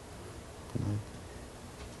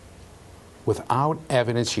 Without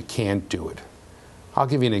evidence, you can't do it. I'll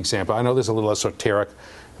give you an example. I know this is a little esoteric.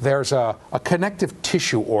 There's a connective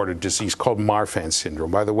tissue order disease called Marfan syndrome.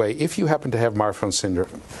 By the way, if you happen to have Marfan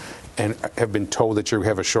syndrome and have been told that you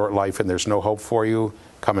have a short life and there's no hope for you,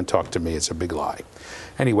 come and talk to me. It's a big lie.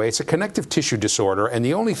 Anyway, it's a connective tissue disorder, and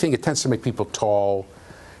the only thing, it tends to make people tall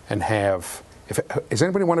and have... Does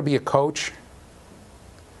anybody want to be a coach?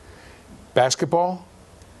 Basketball?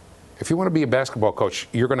 If you want to be a basketball coach,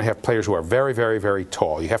 you're going to have players who are very, very, very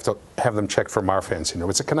tall. You have to have them checked for Marfan syndrome.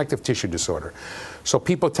 It's a connective tissue disorder. So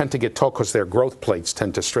people tend to get tall because their growth plates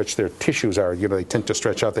tend to stretch. Their tissues they tend to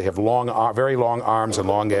stretch out. They have very long arms and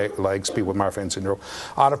long legs, people with Marfan syndrome,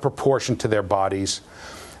 out of proportion to their bodies.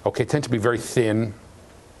 Okay, tend to be very thin.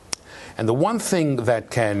 And the one thing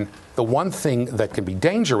that can be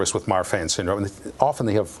dangerous with Marfan syndrome, and often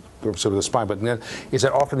they have sort of the spine, but is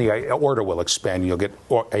that often the aorta will expand. You'll get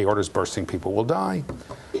aortas bursting. People will die.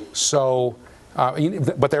 So,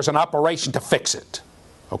 but there's an operation to fix it.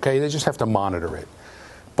 Okay, they just have to monitor it.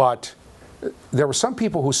 But there were some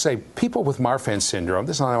people who say people with Marfan syndrome.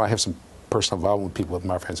 This is how I have some personal involvement with people with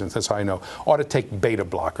Marfan syndrome. That's how I know. Ought to take beta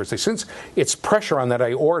blockers. Since it's pressure on that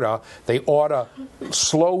aorta, they ought to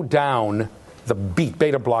slow down the beat.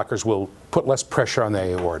 Beta blockers will put less pressure on the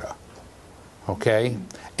aorta. Okay?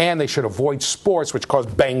 And they should avoid sports which cause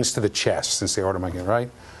bangs to the chest, since the aorta might get, right?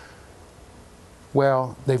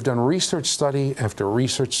 Well, they've done research study after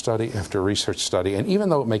research study after research study, and even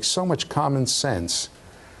though it makes so much common sense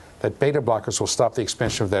that beta blockers will stop the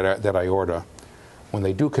expansion of that aorta, when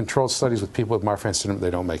they do controlled studies with people with Marfan syndrome, they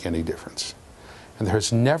don't make any difference. And there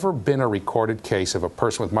has never been a recorded case of a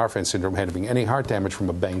person with Marfan syndrome having any heart damage from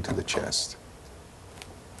a bang to the chest.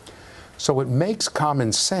 So it makes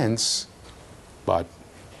common sense, but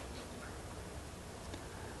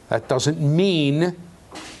that doesn't mean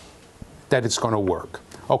that it's going to work.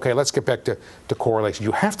 Okay, let's get back to correlation.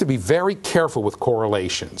 You have to be very careful with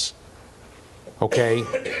correlations. Okay?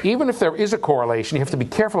 Even if there is a correlation, you have to be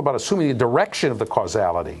careful about assuming the direction of the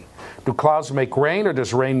causality. Do clouds make rain, or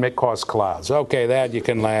does rain cause clouds? Okay, that you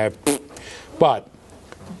can laugh. But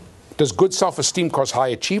does good self-esteem cause high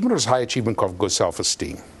achievement, or does high achievement cause good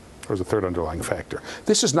self-esteem? There's a third underlying factor.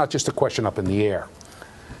 This is not just a question up in the air.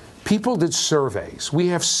 People did surveys. We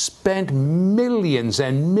have spent millions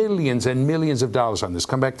and millions and millions of dollars on this.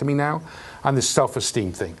 Come back to me now, on this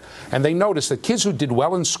self-esteem thing. And they noticed that kids who did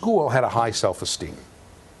well in school had a high self-esteem.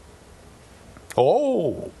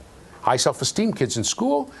 Oh, high self-esteem kids in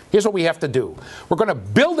school? Here's what we have to do. We're going to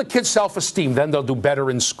build a kid's self-esteem, then they'll do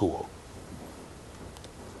better in school.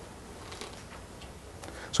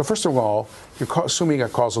 So first of all, you're assuming a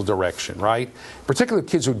causal direction, right? Particularly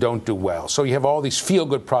kids who don't do well. So you have all these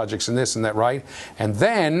feel-good projects and this and that, right? And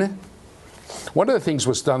then one of the things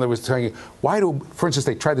was done that was telling you, for instance,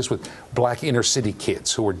 they tried this with black inner city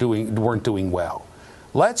kids who weren't doing well.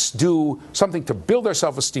 Let's do something to build their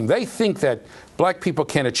self-esteem. They think that black people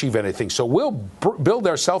can't achieve anything. So we'll build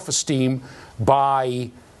their self-esteem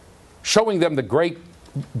by showing them the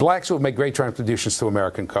blacks who have made great contributions to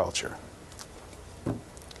American culture.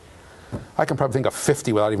 I can probably think of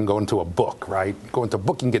 50 without even going to a book, right? Go into a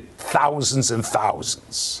book, you can get thousands and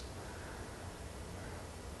thousands.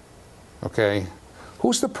 Okay?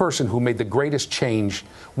 Who's the person who made the greatest change,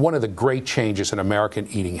 one of the great changes in American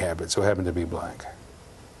eating habits, who happened to be black?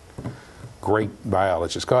 Great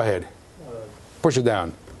biologist. Go ahead. Push it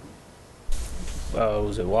down.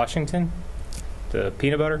 Was it Washington? The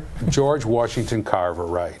peanut butter? George Washington Carver,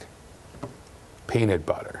 right. Peanut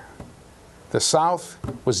butter. The South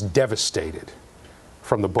was devastated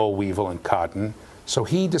from the boll weevil and cotton, so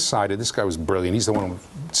he decided, this guy was brilliant, he's the one with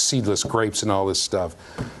seedless grapes and all this stuff,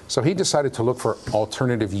 so he decided to look for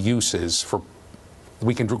alternative uses for,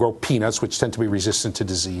 we can grow peanuts, which tend to be resistant to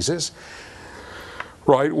diseases,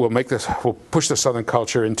 right? We'll push the Southern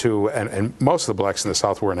culture into, and most of the blacks in the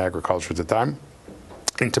South were in agriculture at the time,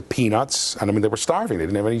 into peanuts, and I mean, they were starving, they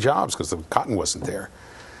didn't have any jobs because the cotton wasn't there.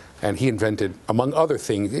 And he invented, among other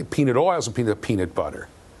things, peanut oils and peanut butter.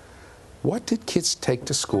 What did kids take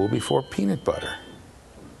to school before peanut butter?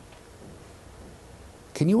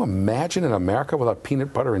 Can you imagine an America without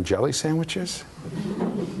peanut butter and jelly sandwiches?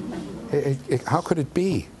 How could it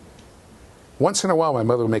be? Once in a while, my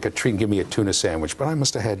mother would make a treat and give me a tuna sandwich, but I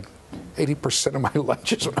must have had 80% of my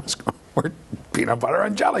lunches when I was going were peanut butter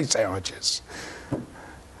and jelly sandwiches.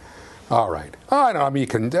 All right. Oh, I know. I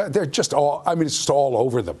mean, they're just all. I mean, it's just all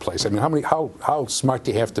over the place. I mean, how smart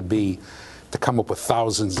do you have to be to come up with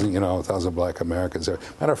thousands of black Americans?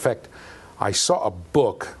 Matter of fact, I saw a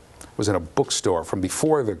book. It was in a bookstore from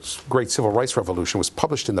before the Great Civil Rights Revolution. It was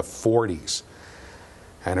published in the 40s,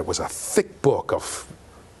 and it was a thick book of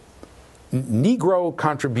Negro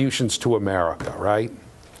contributions to America. Right.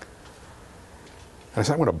 And I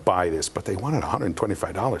said, I'm going to buy this, but they wanted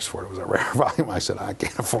 $125 for it. It was a rare volume. I said, I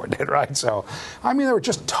can't afford that, right? So, I mean, there were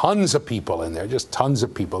just tons of people in there, just tons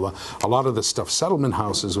of people. A lot of the stuff, settlement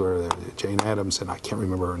houses where Jane Addams, and I can't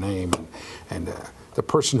remember her name, and the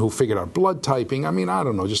person who figured out blood typing. I mean, I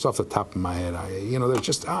don't know, just off the top of my head. There's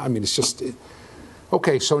just, I mean, it's just,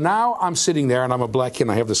 okay, so now I'm sitting there, and I'm a black kid,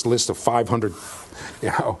 and I have this list of 500,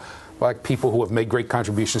 black people who have made great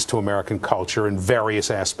contributions to American culture in various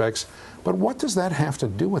aspects. But what does that have to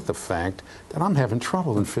do with the fact that I'm having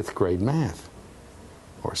trouble in 5th grade math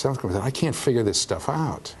or 7th grade math? I can't figure this stuff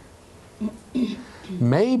out.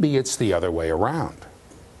 Maybe it's the other way around.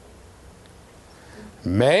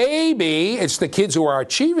 Maybe it's the kids who are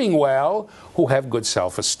achieving well who have good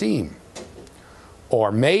self-esteem.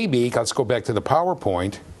 Or maybe, let's go back to the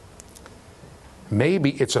PowerPoint,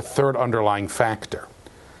 maybe it's a third underlying factor.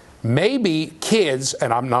 Maybe kids,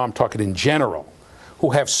 and now I'm talking in general,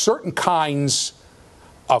 who have certain kinds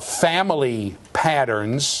of family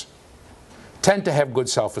patterns tend to have good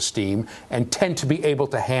self-esteem and tend to be able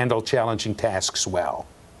to handle challenging tasks well.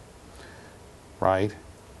 Right?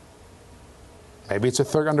 Maybe it's a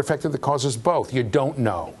third under factor that causes both. You don't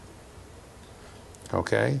know.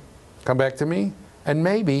 Okay? Come back to me. And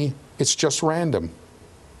maybe it's just random.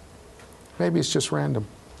 Maybe it's just random.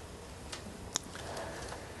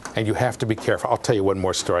 And you have to be careful. I'll tell you one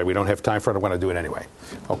more story. We don't have time for it. I want to do it anyway.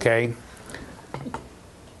 Okay?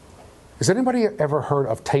 Has anybody ever heard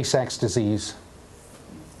of Tay-Sachs disease?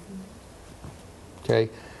 Okay?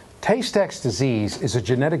 Tay-Sachs disease is a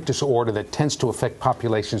genetic disorder that tends to affect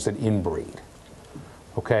populations that inbreed.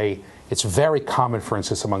 Okay? It's very common, for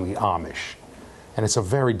instance, among the Amish. And it's a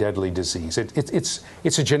very deadly disease.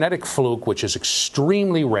 It's a genetic fluke, which is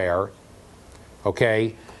extremely rare.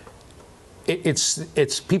 Okay?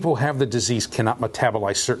 It's people who have the disease cannot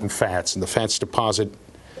metabolize certain fats, and the fats deposit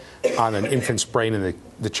on an infant's brain, and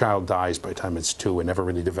the child dies by the time it's 2 and never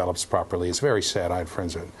really develops properly. It's very sad. I had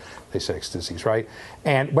friends with Tay-Sachs disease, right?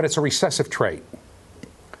 But it's a recessive trait.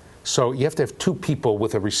 So you have to have 2 people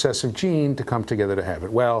with a recessive gene to come together to have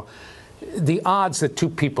it. Well, the odds that 2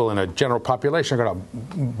 people in a general population are going to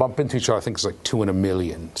bump into each other, I think, is like 2 in a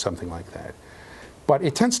million, something like that. But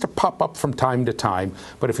it tends to pop up from time to time.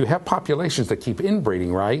 But if you have populations that keep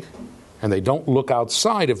inbreeding, right, and they don't look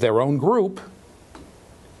outside of their own group,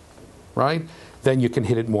 right, then you can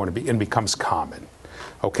hit it more and it becomes common.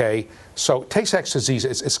 Okay? So Tay-Sachs disease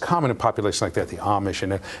is common in populations like that, the Amish,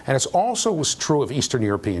 and it also was true of Eastern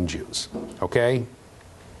European Jews. Okay?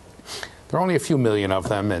 There are only a few million of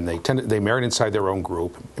them, and they married inside their own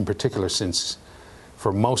group, in particular since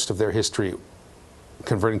for most of their history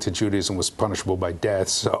converting to Judaism was punishable by death,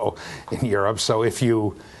 so in Europe. So if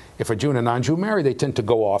a Jew and a non-Jew marry, they tend to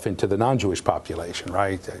go off into the non-Jewish population,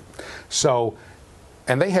 right? So,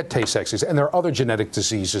 and they had Tay-Sachs disease, and there are other genetic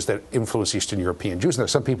diseases that influence Eastern European Jews. And there are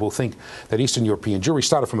some people who think that Eastern European Jewry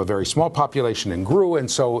started from a very small population and grew, and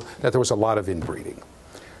so that there was a lot of inbreeding.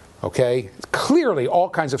 Okay? Clearly, all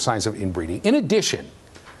kinds of signs of inbreeding. In addition,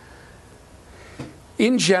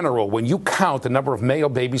 in general, when you count the number of male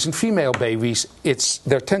babies and female babies, it's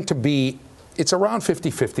around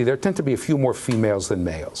 50-50. There tend to be a few more females than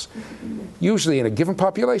males. Usually in a given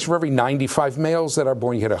population, for every 95 males that are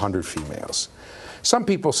born, you get 100 females. Some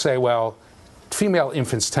people say, well, female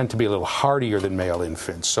infants tend to be a little hardier than male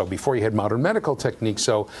infants. So before you had modern medical techniques,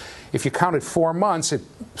 so if you counted 4 months,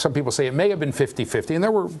 some people say it may have been 50-50, and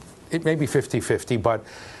it may be 50-50, but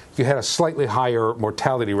you had a slightly higher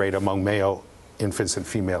mortality rate among male infants and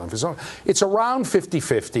female infants. So it's around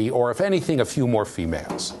 50-50, or if anything, a few more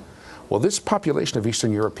females. Well, this population of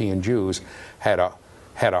Eastern European Jews had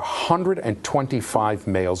 125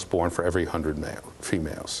 males born for every 100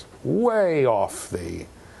 females. Way off the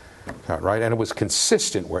count, right? And it was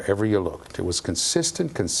consistent wherever you looked. It was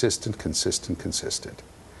consistent.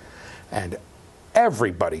 And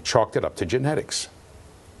everybody chalked it up to genetics.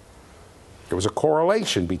 There was a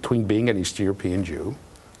correlation between being an Eastern European Jew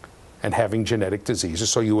and having genetic diseases,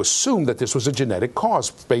 so you assume that this was a genetic cause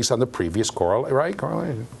based on the previous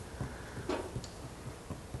correlation.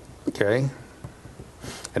 Okay?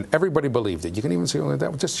 And everybody believed it. You can even see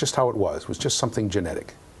that was just how it was. It was just something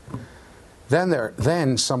genetic.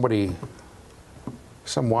 Then some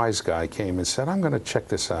wise guy came and said, I'm going to check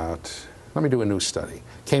this out. Let me do a new study.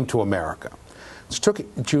 Came to America. So took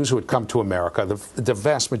Jews who had come to America. The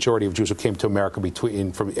vast majority of Jews who came to America from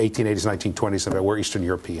 1880s and 1920s were Eastern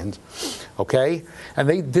Europeans. Okay? And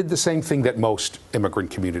they did the same thing that most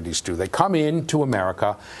immigrant communities do. They come into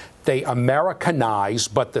America, they Americanize,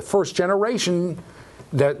 but the first generation,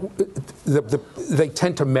 they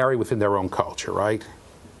tend to marry within their own culture, right?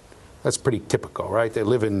 That's pretty typical, right? They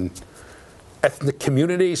live in ethnic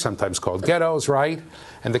communities, sometimes called ghettos, right?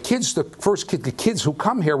 And the kids who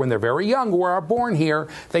come here when they're very young, who are born here,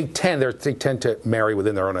 they tend to marry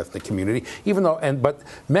within their own ethnic community, but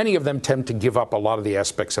many of them tend to give up a lot of the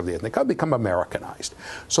aspects of the ethnic, become Americanized.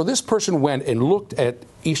 So this person went and looked at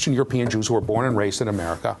Eastern European Jews who were born and raised in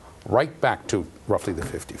America, right back to roughly the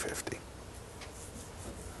 50-50.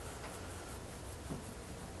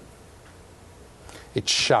 It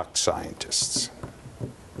shocked scientists.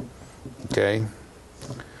 Okay?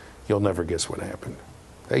 You'll never guess what happened.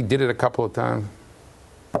 They did it a couple of times.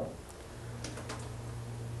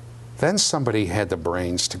 Then somebody had the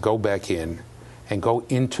brains to go back in and go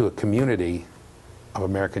into a community of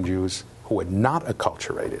American Jews who had not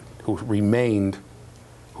acculturated, who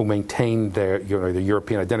maintained their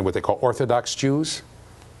European identity, what they call Orthodox Jews.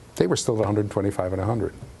 They were still at 125 and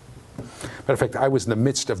 100. Matter of fact, I was in the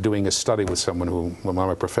midst of doing a study with one of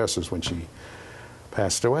my professors when she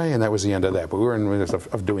passed away, and that was the end of that. But we were in the midst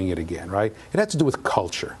of doing it again, right? It had to do with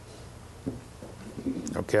culture.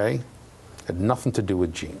 Okay? It had nothing to do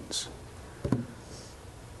with genes.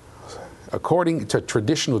 According to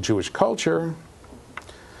traditional Jewish culture,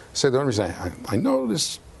 the only reason I know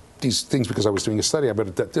these things because I was doing a study,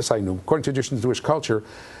 but this I knew. According to traditional Jewish culture,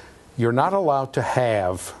 you're not allowed to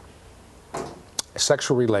have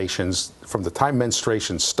sexual relations from the time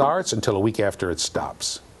menstruation starts until a week after it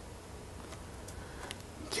stops.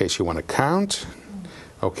 In case you want to count,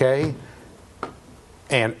 okay?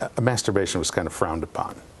 And masturbation was kind of frowned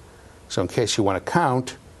upon. So in case you want to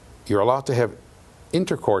count, you're allowed to have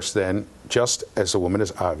intercourse then just as a woman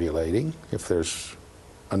is ovulating, if there's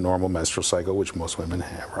a normal menstrual cycle, which most women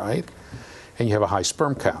have, right? And you have a high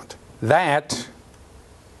sperm count. That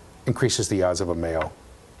increases the odds of a male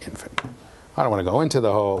infant. I don't want to go into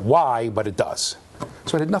the whole why, but it does.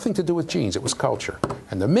 So it had nothing to do with genes. It was culture.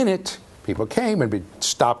 And the minute People came and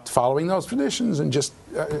stopped following those traditions and just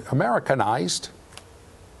Americanized.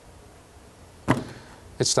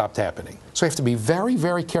 It stopped happening. So you have to be very,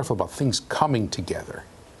 very careful about things coming together.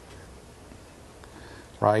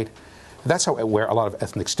 Right? That's where a lot of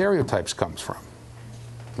ethnic stereotypes comes from.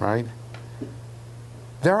 Right?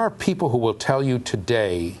 There are people who will tell you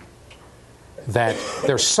today that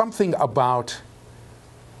there's something about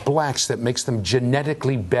blacks that makes them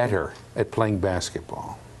genetically better at playing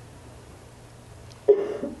basketball.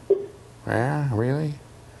 Yeah, really?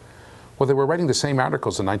 Well, they were writing the same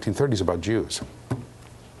articles in the 1930s about Jews.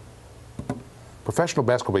 Professional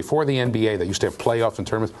basketball, before the NBA, they used to have playoffs and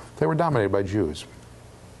tournaments, they were dominated by Jews.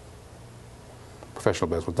 Professional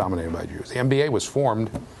basketball was dominated by Jews. The NBA was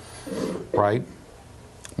formed, right?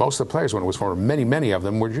 Most of the players, when it was formed, many of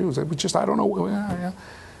them were Jews. It was just, I don't know.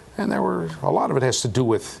 And there were, a lot of it has to do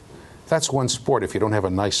with, that's one sport. If you don't have a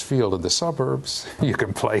nice field in the suburbs, you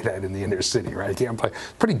can play that in the inner city, right? You can't play.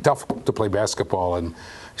 It's pretty tough to play basketball. And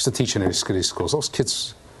I used to teach in inner city schools. Those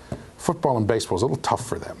kids, football and baseball was a little tough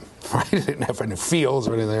for them, right? They didn't have any fields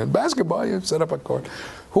or anything. Basketball, you set up a court.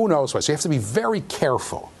 Who knows why? So you have to be very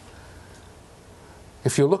careful.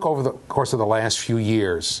 If you look over the course of the last few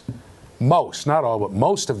years, most, not all, but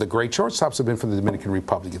most of the great shortstops have been from the Dominican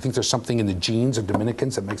Republic. You think there's something in the genes of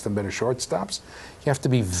Dominicans that makes them better shortstops? You have to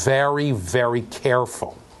be very, very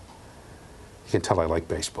careful. You can tell I like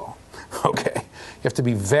baseball. Okay. You have to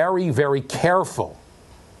be very, very careful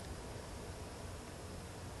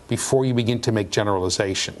before you begin to make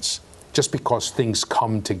generalizations, just because things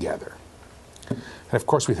come together. And of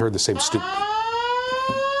course, we've heard the same stupid.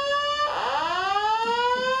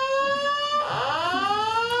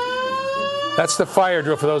 That's the fire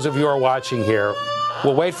drill for those of you who are watching here.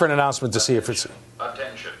 We'll wait for an announcement to see if it's...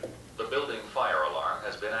 Attention. The building fire alarm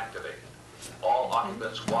has been activated. All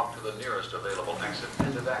occupants walk to the nearest available exit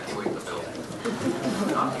and evacuate the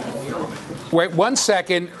building. Not use the elevator. Wait 1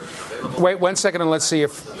 second. Wait 1 second and let's see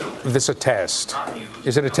if this is a test.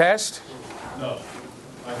 Is it a test? No.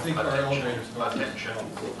 I think our elevator's not. Attention.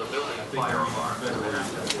 The building fire alarm has been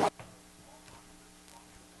activated.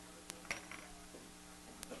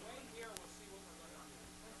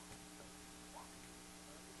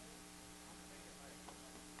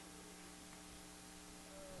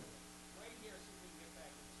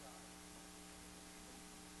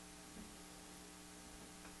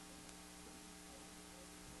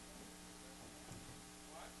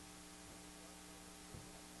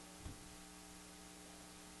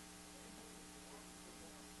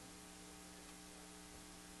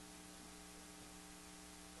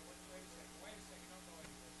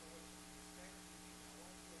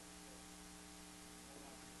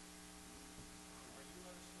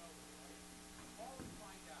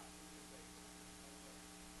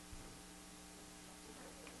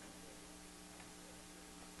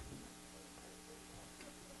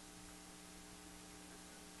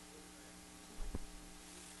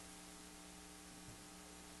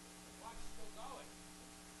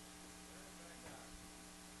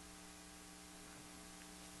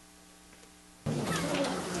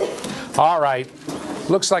 All right.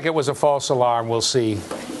 Looks like it was a false alarm. We'll see.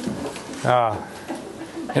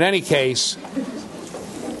 In any case,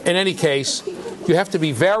 you have to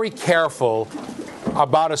be very careful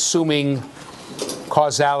about assuming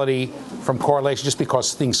causality from correlation. Just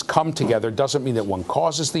because things come together doesn't mean that one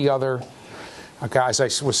causes the other. Okay, as I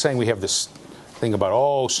was saying, we have this thing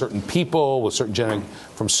about, certain people with certain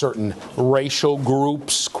from certain racial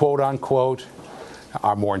groups, quote unquote,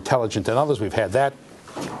 are more intelligent than others. We've had that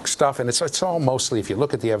stuff, and it's all mostly, if you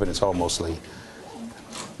look at the evidence, all mostly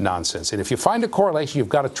nonsense. And if you find a correlation, you've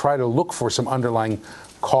got to try to look for some underlying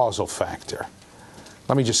causal factor.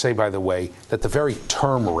 Let me just say, by the way, that the very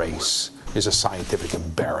term race is a scientific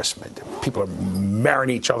embarrassment. People are marrying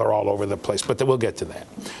each other all over the place, but we'll get to that.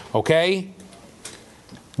 Okay?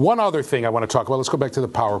 One other thing I want to talk about, let's go back to the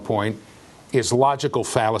PowerPoint, is logical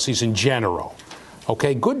fallacies in general.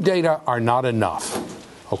 Okay? Good data are not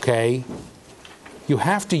enough. Okay? You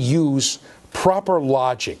have to use proper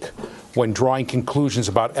logic when drawing conclusions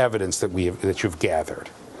about evidence that you've gathered.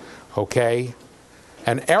 Okay?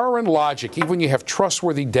 An error in logic, even when you have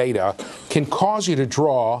trustworthy data, can cause you to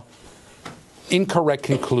draw incorrect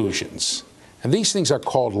conclusions. And these things are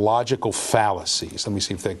called logical fallacies. Let me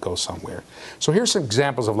see if that goes somewhere. So here's some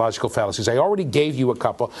examples of logical fallacies. I already gave you a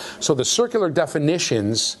couple. So the circular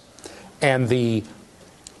definitions and the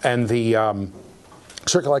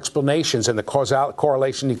circular explanations and the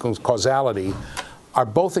correlation equals causality are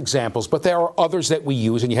both examples, but there are others that we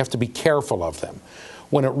use, and you have to be careful of them.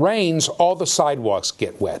 When it rains, all the sidewalks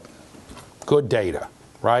get wet. Good data,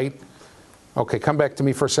 right? Okay, come back to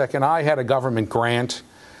me for a second. I had a government grant.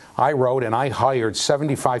 I wrote and I hired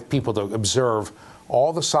 75 people to observe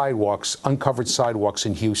all the sidewalks, uncovered sidewalks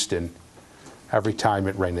in Houston every time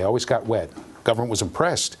it rained. They always got wet. Government was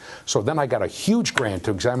impressed. So then I got a huge grant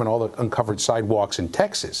to examine all the uncovered sidewalks in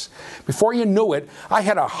Texas. Before you knew it, I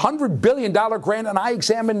had a $100 billion grant and I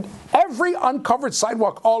examined every uncovered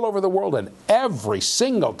sidewalk all over the world, and every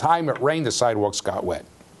single time it rained, the sidewalks got wet.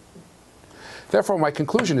 Therefore, my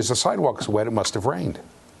conclusion is the sidewalk is wet, it must have rained.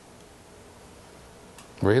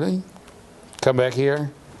 Really? Come back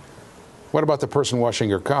here. What about the person washing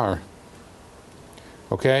your car?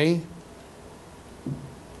 Okay?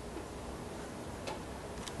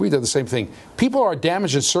 We did the same thing. People are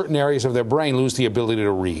damaged in certain areas of their brain, lose the ability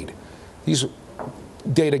to read. These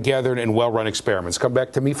data gathered in well-run experiments. Come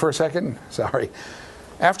back to me for a second. Sorry.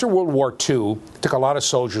 After World War II, it took a lot of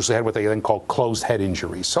soldiers who had what they then called closed head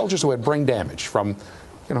injuries. Soldiers who had brain damage from,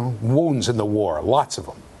 wounds in the war, lots of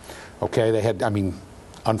them. Okay, they had,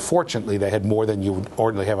 unfortunately, they had more than you would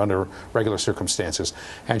ordinarily have under regular circumstances.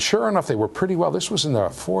 And sure enough, they were pretty well. This was in the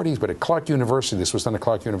 40s, but at Clark University, this was done at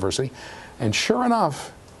Clark University. And sure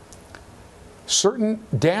enough, certain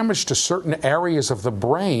damage to certain areas of the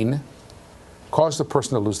brain caused the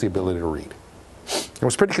person to lose the ability to read. It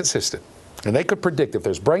was pretty consistent. And they could predict if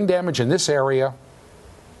there's brain damage in this area,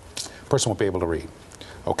 the person won't be able to read.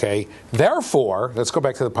 Okay? Therefore, let's go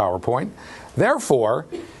back to the PowerPoint. Therefore,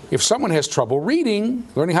 if someone has trouble reading,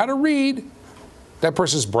 learning how to read, that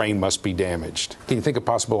person's brain must be damaged. Can you think of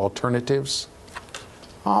possible alternatives?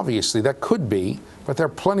 Obviously, that could be, but there are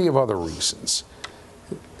plenty of other reasons.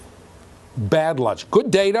 Bad logic. Good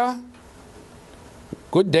data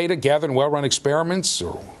gathered in well-run experiments,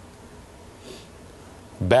 or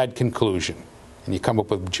bad conclusion, and you come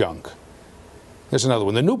up with junk. There's another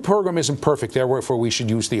one. The new program isn't perfect, therefore we should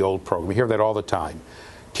use the old program. We hear that all the time.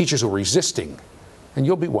 Teachers who are resisting, and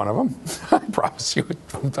you'll be one of them, I promise you,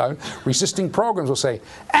 resisting programs will say,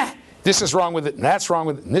 this is wrong with it, and that's wrong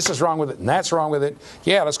with it, and this is wrong with it, and that's wrong with it.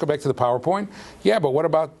 Yeah, let's go back to the PowerPoint. Yeah, but what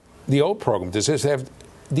about the old program? Does this have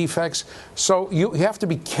defects? So you have to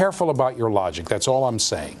be careful about your logic. That's all I'm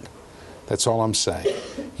saying. That's all I'm saying.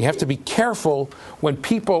 You have to be careful when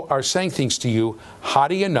people are saying things to you. How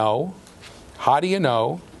do you know? How do you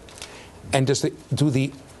know? And do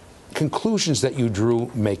the conclusions that you drew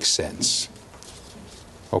make sense?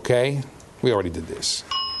 Okay? We already did this.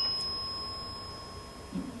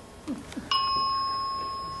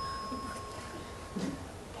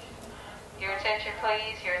 Your attention,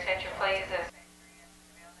 please. Your attention, please.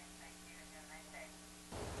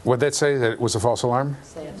 What did that say? That it was a false alarm?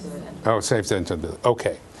 Safe to enter. Oh, safe to enter.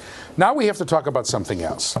 Okay. Now we have to talk about something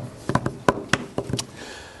else.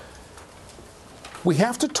 We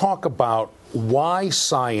have to talk about why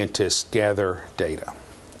scientists gather data.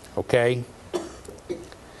 Okay?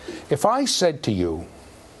 If I said to you,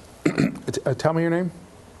 tell me your name.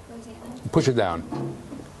 Rosanna. Push it down.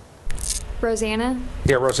 Rosanna?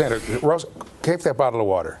 Yeah, Rosanna. Take that bottle of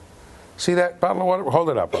water. See that bottle of water? Hold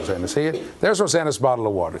it up, Rosanna. See it? There's Rosanna's bottle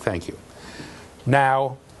of water. Thank you.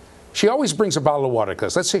 Now, she always brings a bottle of water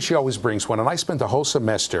because let's say she always brings one, and I spent the whole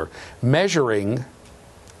semester measuring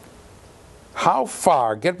how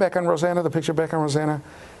far. Get back on Rosanna, the picture back on Rosanna.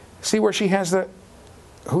 See where she has the.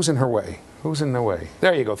 Who's in her way? Who's in the way?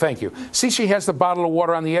 There you go. Thank you. See, she has the bottle of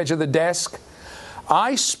water on the edge of the desk.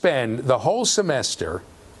 I spend the whole semester,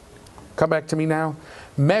 come back to me now,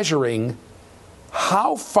 measuring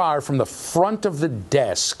how far from the front of the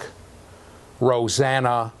desk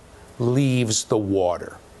Rosanna leaves the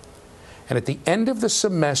water. And at the end of the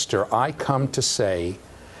semester, I come to say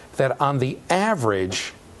that on the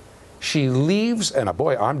average, she leaves, and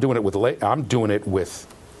boy, I'm doing it with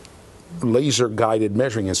laser-guided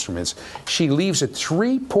measuring instruments. She leaves at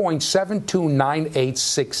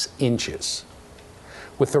 3.72986 inches,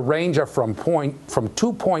 with the range of from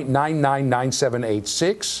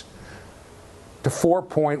 2.999786 to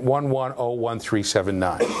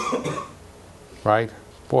 4.11011379. Right?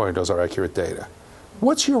 Boy, those are accurate data.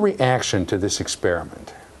 What's your reaction to this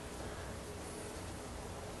experiment?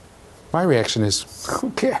 My reaction is, who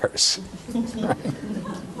cares?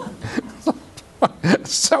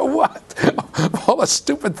 So what? All the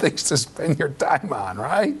stupid things to spend your time on,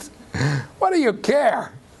 right? What do you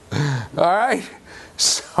care? All right?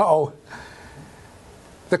 So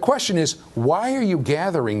the question is, why are you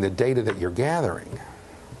gathering the data that you're gathering?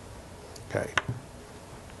 Okay.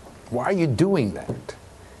 Why are you doing that?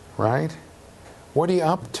 Right? What are you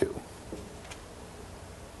up to?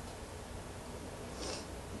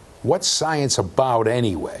 What's science about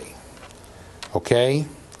anyway? Okay?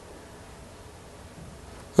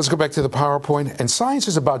 Let's go back to the PowerPoint. And science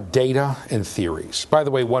is about data and theories. By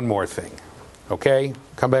the way, one more thing. Okay?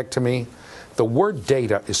 Come back to me. The word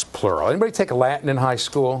data is plural. Anybody take Latin in high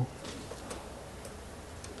school?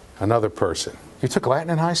 Another person. You took Latin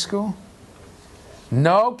in high school?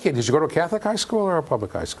 No kid. Did you go to a Catholic high school or a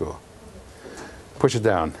public high school? Push it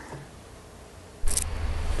down.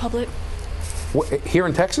 Public. Here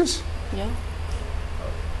in Texas? Yeah.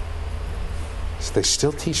 So they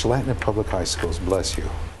still teach Latin in public high schools. Bless you.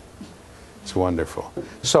 It's wonderful.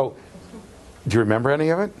 So, do you remember any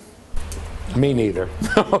of it? Me neither.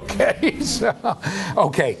 Okay.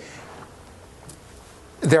 Okay.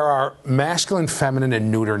 There are masculine, feminine,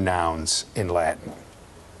 and neuter nouns in Latin.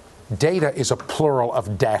 Data is a plural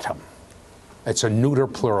of datum. It's a neuter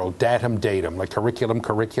plural, datum, datum, like curriculum,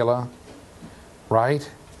 curricula, right?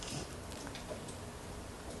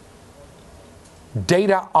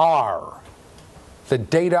 Data are. The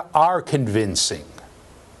data are convincing.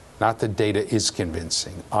 Not the data is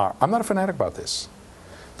convincing. Are. I'm not a fanatic about this.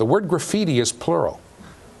 The word graffiti is plural.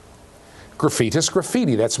 Graffitis,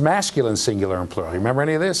 graffiti. That's masculine, singular, and plural. You remember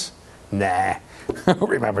any of this? Nah. Who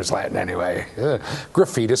remembers Latin anyway?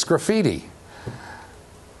 Graffitis, graffiti.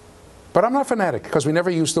 But I'm not a fanatic because we never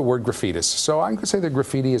use the word graffitis. So I'm going to say the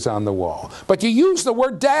graffiti is on the wall. But you use the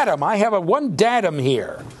word datum. I have one datum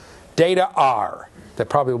here. Data are. That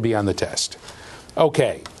probably will be on the test.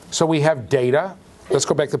 Okay. So we have data. Let's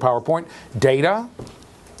go back to PowerPoint. Data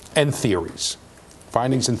and theories.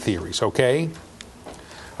 Findings and theories. Okay?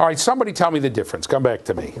 All right. Somebody tell me the difference. Come back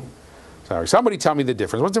to me. Sorry. Somebody tell me the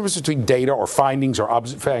difference. What's the difference between data or findings or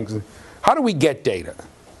observations? How do we get data?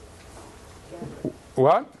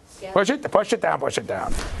 What? Push it down, push it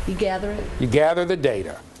down. You gather it? You gather the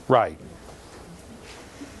data. Right.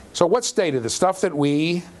 So what's data? The stuff that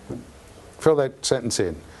we, fill that sentence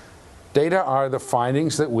in. Data are the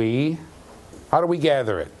findings that we, how do we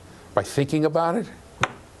gather it? By thinking about it?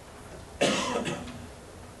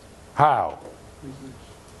 How?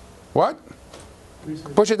 What?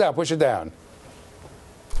 Research. Push it down, push it down.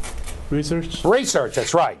 Research. Research,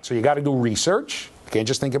 that's right. So you got to do research. You can't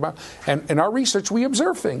just think about it. And in our research, we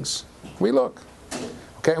observe things. We look.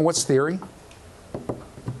 Okay, and what's theory?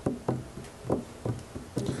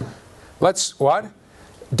 Let's, what?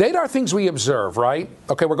 Data are things we observe, right?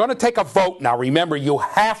 Okay, we're going to take a vote now. Remember, you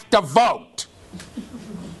have to vote.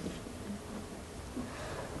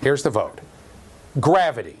 Here's the vote.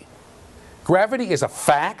 Gravity. Gravity is a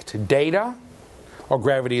fact, data, or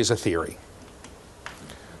gravity is a theory?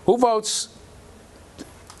 Who votes?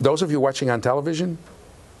 Those of you watching on television?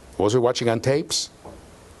 Those who are watching on tapes?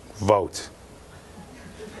 Vote.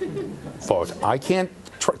 Vote. I can't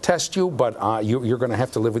test you, but you're going to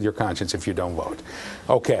have to live with your conscience if you don't vote.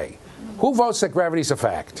 Okay. Who votes that gravity is a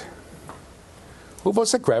fact? Who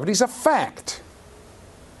votes that gravity is a fact?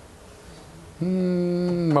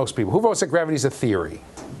 Most people. Who votes that gravity is a theory?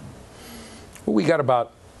 Well, we got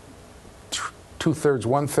about 2/3,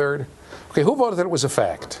 1/3. Okay, who voted that it was a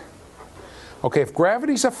fact? Okay, if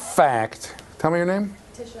gravity's a fact, tell me your name?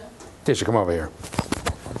 Tisha. Tisha, come over here.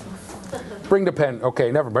 Bring the pen.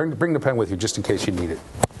 Okay, never bring the pen with you just in case you need it.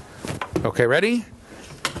 Okay, ready?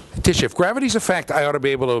 Tisha, if gravity's a fact, I ought to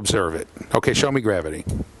be able to observe it. Okay, show me gravity.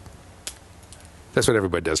 That's what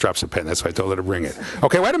everybody does, drops a pen. That's why I told her to bring it.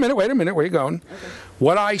 Okay, wait a minute. Where are you going? Okay.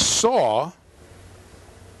 What I saw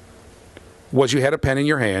was you had a pen in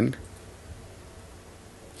your hand,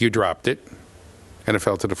 you dropped it, and it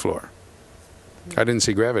fell to the floor. I didn't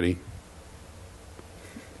see gravity.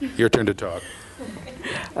 Your turn to talk.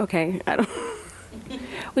 Okay.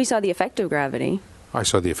 We saw the effect of gravity. I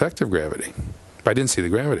saw the effect of gravity, but I didn't see the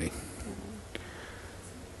gravity.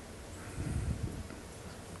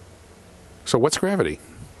 So what's gravity?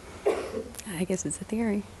 I guess it's a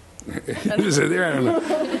theory. Is it there? I don't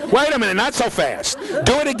know. Wait a minute, not so fast.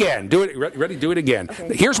 Do it again. Do it. Ready? Do it again.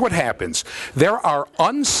 Okay. Here's what happens. There are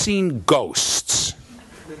unseen ghosts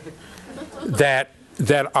that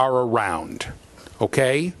are around.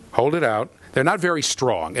 Okay? Hold it out. They're not very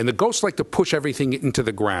strong, and the ghosts like to push everything into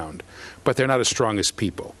the ground, but they're not as strong as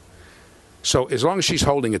people. So as long as she's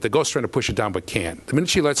holding it, the ghost's trying to push it down but can't. The minute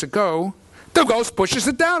she lets it go, the ghost pushes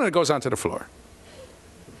it down and it goes onto the floor.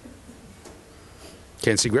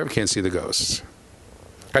 Can't see gravity, can't see the ghosts.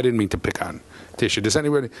 I didn't mean to pick on Tisha. Does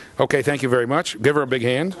anybody? Okay, thank you very much. Give her a big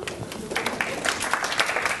hand.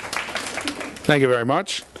 Thank you very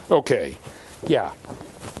much. Okay. Yeah.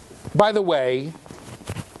 By the way,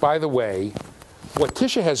 what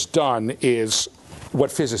Tisha has done is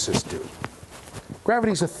what physicists do.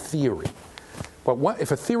 Gravity's a theory. But if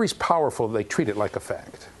a theory's powerful, they treat it like a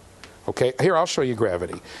fact. Okay, here, I'll show you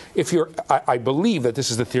gravity. If you're, I believe that this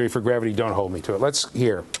is the theory for gravity. Don't hold me to it. Let's,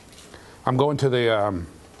 here. I'm going to the,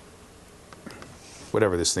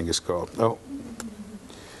 whatever this thing is called. Oh.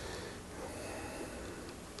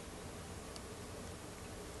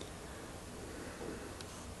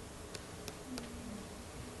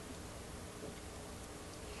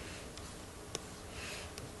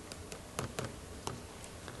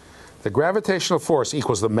 The gravitational force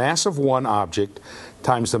equals the mass of one object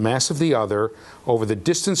times the mass of the other over the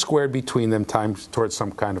distance squared between them times towards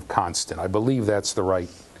some kind of constant. I believe that's the right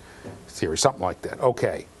theory, something like that.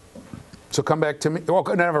 Okay. So come back to me. Oh,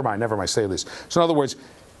 never mind, say this. So in other words,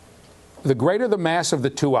 the greater the mass of the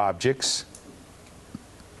two objects.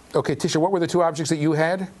 Okay, Tisha, what were the two objects that you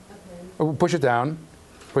had? Oh, push it down.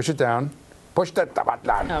 Push it down. Push that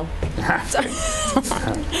down. Oh, sorry.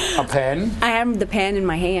 A pen. I have the pen in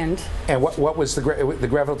my hand. And what was the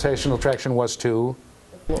gravitational attraction was to?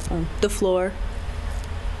 The floor.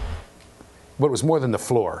 But it was more than the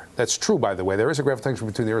floor. That's true, by the way. There is a gravitation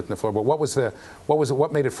between the Earth and the floor. But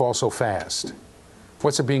what made it fall so fast?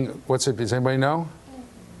 Does anybody know?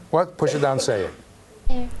 What? Push it down. Say it.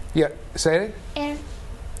 Air. Yeah. Say it. Air.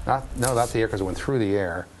 Not the air, because it went through the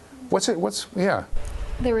air. Yeah.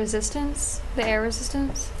 The resistance? The air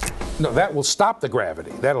resistance? No, that will stop the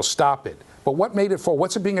gravity. That'll stop it. But what made it fall?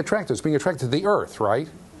 What's it being attracted? It's being attracted to the Earth, right?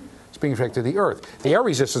 It's being attracted to the Earth. The air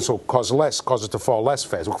resistance will cause it to fall less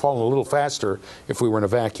fast. We'll fall a little faster if we were in a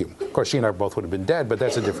vacuum. Of course, she and I both would have been dead, but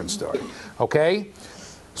that's a different story. Okay?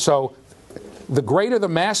 So the greater the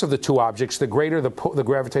mass of the two objects, the greater the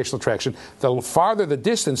gravitational attraction. The farther the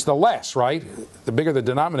distance, the less, right? The bigger the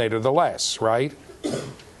denominator, the less, right?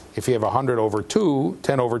 If you have 100 over 2,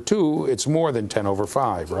 10 over 2, it's more than 10 over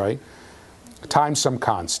 5, right? Times some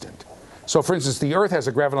constant. So, for instance, the Earth has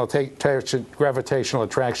a gravitational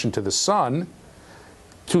attraction to the Sun,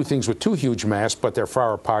 two things with two huge mass, but they're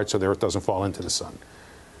far apart, so the Earth doesn't fall into the Sun.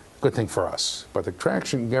 Good thing for us. But the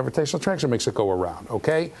gravitational attraction makes it go around,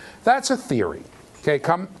 okay? That's a theory. Okay,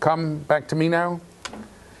 come back to me now.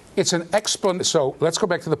 It's an explanation. So, let's go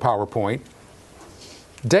back to the PowerPoint.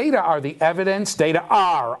 Data are the evidence. Data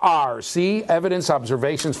are, see? Evidence,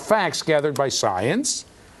 observations, facts gathered by science.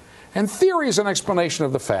 And theory is an explanation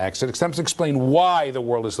of the facts. It attempts to explain why the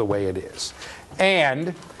world is the way it is.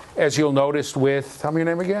 And, as you'll notice with, tell me your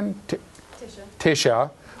name again?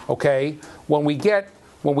 Tisha. Okay? When we get,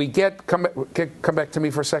 come back to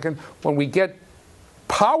me for a second. When we get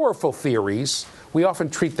powerful theories, we often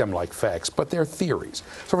treat them like facts, but they're theories.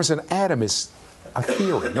 So, for instance, an atom is a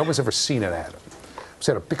theory. Nobody's ever seen an atom. I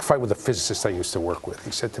had a big fight with a physicist I used to work with. He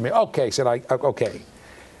said to me, okay, okay,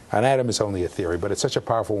 an atom is only a theory, but it's such a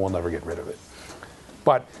powerful one, we'll never get rid of it.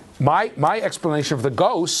 But my explanation of the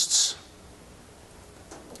ghosts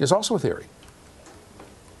is also a theory.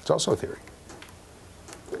 It's also a theory.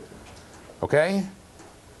 Okay?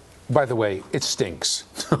 By the way, it stinks.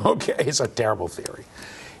 Okay? It's a terrible theory.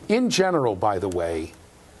 In general, by the way,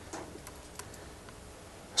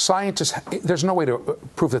 scientists, there's no way to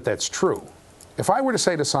prove that that's true. If I were to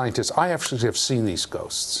say to scientists, I actually have seen these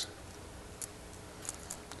ghosts.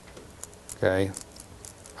 Okay?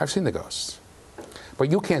 I've seen the ghosts. But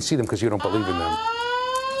you can't see them because you don't believe in them.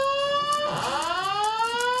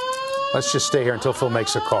 Let's just stay here until Phil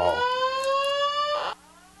makes a call.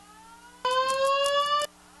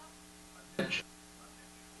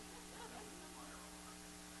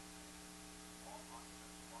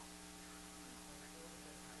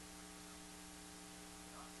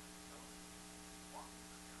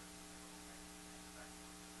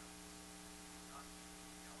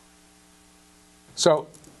 So,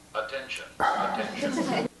 Attention.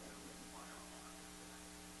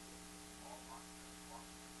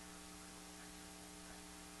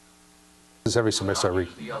 every semester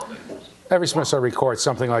I record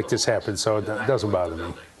something like this happens, so it doesn't bother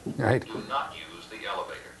me. Right? Do not use the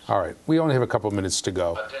elevators. All right. We only have a couple minutes to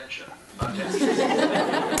go. Attention.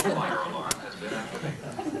 Fire alarm has been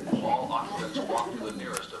activated. All occupants walk to the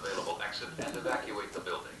nearest available exit and evacuate the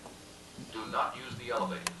building. Do not use the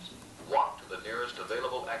elevators. Walk to the nearest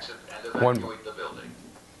available exit and evacuate the building.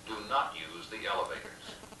 Do not use the elevators.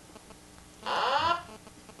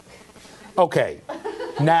 Okay.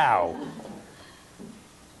 Now,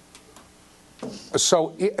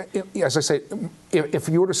 so as I say, if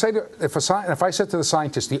you were to say if I said to the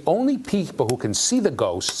scientists, the only people who can see the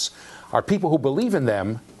ghosts are people who believe in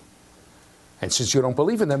them, and since you don't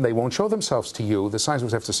believe in them, they won't show themselves to you, the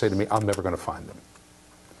scientists would have to say to me, I'm never going to find them.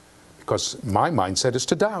 Because my mindset is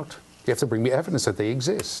to doubt. You have to bring me evidence that they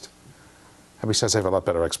exist. And besides, I have a lot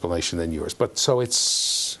better explanation than yours. But so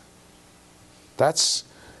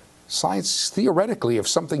Science, theoretically, if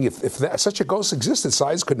such a ghost existed,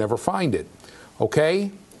 science could never find it.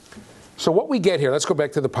 Okay? So what we get here, let's go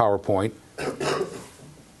back to the PowerPoint.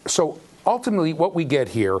 So ultimately what we get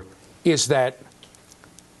here is that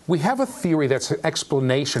we have a theory that's an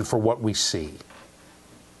explanation for what we see.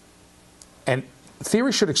 And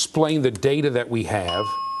theory should explain the data that we have.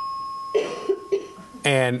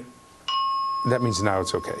 And that means now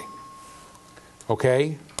it's okay.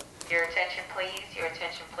 Okay? Your attention, please. Your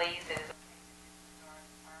attention, please. It is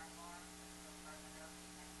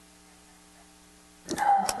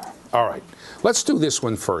All right. Let's do this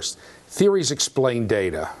one first. Theories explain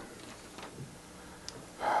data.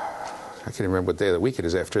 I can't remember what day of the week it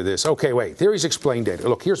is after this. Okay, wait. Theories explain data.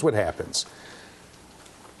 Look, here's what happens.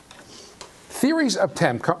 Theories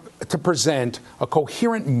attempt to present a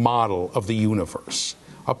coherent model of the universe,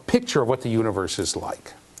 a picture of what the universe is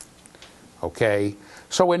like. Okay?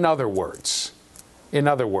 So in other words,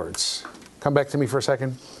 come back to me for a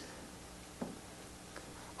second.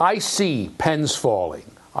 I see pens falling.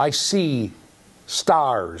 I see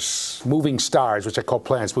stars, moving stars, which I call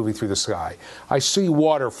planets moving through the sky. I see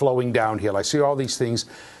water flowing downhill. I see all these things.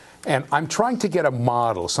 And I'm trying to get a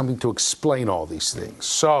model, something to explain all these things.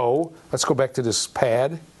 So let's go back to this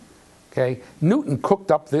pad. Okay, Newton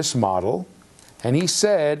cooked up this model, and he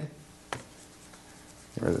said,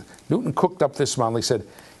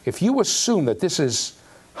 if you assume that this is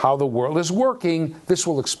how the world is working, this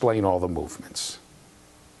will explain all the movements.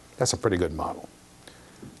 That's a pretty good model.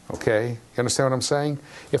 Okay, you understand what I'm saying?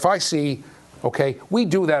 If I see, okay, we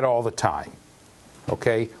do that all the time.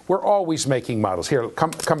 Okay, we're always making models. Here,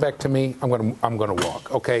 come back to me. I'm gonna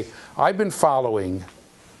walk. Okay, I've been following.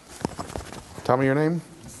 Tell me your name.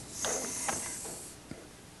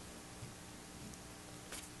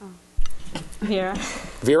 Vera.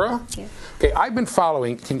 Vera. Yeah. Okay, I've been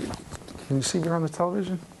following. Can you see Vera on the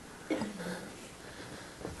television?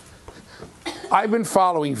 I've been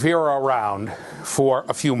following Vera around for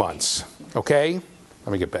a few months. Okay,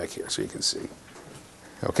 let me get back here so you can see.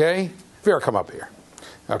 Okay. Vera, come up here.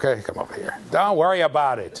 Okay, come up here. Don't worry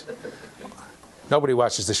about it. Nobody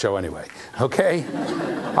watches the show anyway. Okay?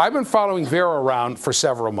 I've been following Vera around for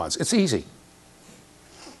several months. It's easy.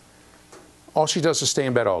 All she does is stay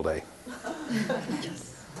in bed all day.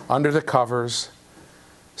 Under the covers,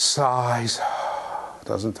 sighs,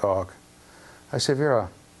 doesn't talk. I say,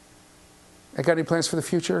 Vera, I got any plans for the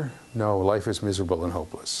future? No, life is miserable and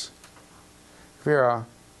hopeless. Vera,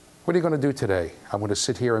 what are you going to do today? I'm going to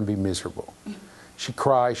sit here and be miserable. She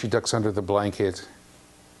cries, she ducks under the blanket,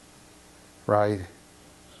 right?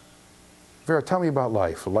 Vera, tell me about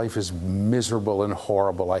life. Life is miserable and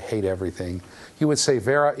horrible. I hate everything. You would say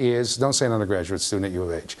Vera is, don't say an undergraduate student at U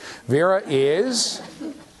of H. Vera is,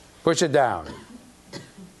 push it down.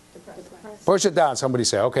 Push it down. Somebody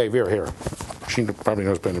say, okay, Vera, here. She probably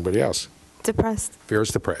knows better than anybody else. Depressed. Vera's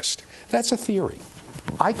depressed. That's a theory.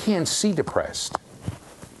 I can't see depressed.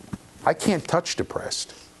 I can't touch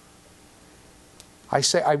depressed. I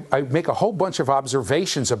say, I make a whole bunch of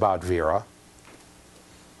observations about Vera,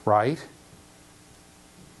 right?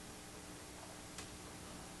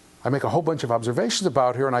 I make a whole bunch of observations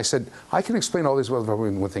about her, and I said, I can explain all these without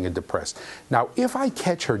one thing of depressed. Now, if I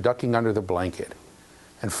catch her ducking under the blanket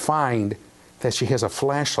and find that she has a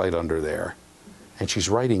flashlight under there, and she's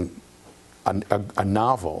writing a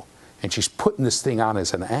novel, and she's putting this thing on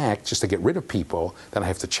as an act just to get rid of people, then I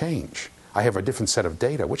have to change. I have a different set of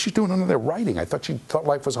data. What's she doing under there writing? I thought she thought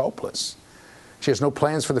life was hopeless. She has no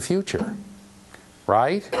plans for the future,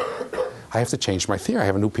 right? I have to change my theory. I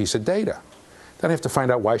have a new piece of data. Then I have to find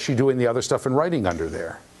out why she's doing the other stuff and writing under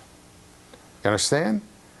there. You understand?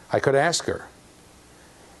 I could ask her.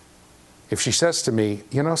 If she says to me,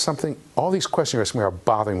 you know something, all these questions you're asking me are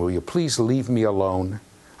bothering me. Will you please leave me alone?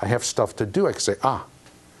 I have stuff to do. I could say, I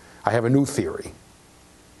have a new theory,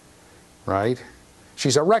 right?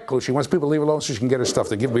 She's a recluse. She wants people to leave her alone so she can get her stuff.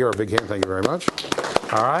 To give her a big hand. Thank you very much.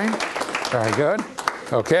 All right. Very good.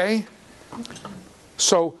 Okay.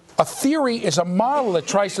 So a theory is a model that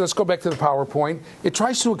tries to, let's go back to the PowerPoint. It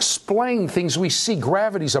tries to explain things we see.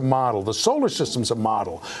 Gravity's a model. The solar system's a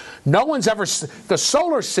model. No one's ever, the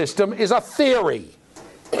solar system is a theory.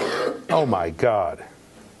 Oh my God.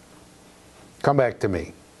 Come back to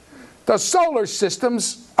me. The solar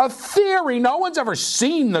system's a theory. No one's ever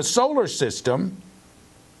seen the solar system.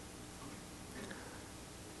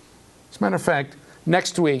 As a matter of fact,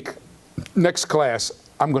 next week, next class,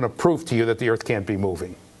 I'm going to prove to you that the Earth can't be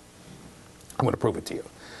moving. I'm going to prove it to you.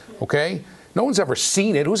 Okay? No one's ever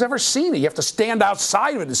seen it. Who's ever seen it? You have to stand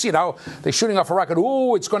outside of it and see it. How they're shooting off a rocket.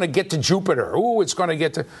 Ooh, it's going to get to Jupiter. Ooh, it's going to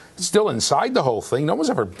get to... It's still inside the whole thing. No one's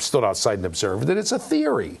ever stood outside and observed it. It's a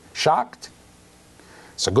theory. Shocked?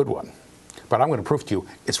 It's a good one. But I'm going to prove to you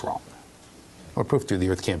it's wrong. I'm going to prove to you the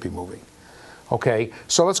Earth can't be moving. Okay,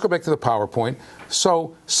 so let's go back to the PowerPoint.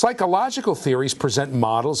 So psychological theories present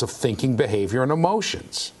models of thinking, behavior, and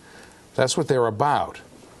emotions. That's what they're about.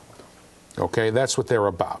 Okay, that's what they're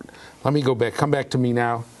about. Let me go back. Come back to me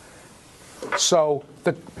now. So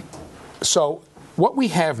what we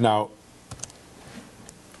have now,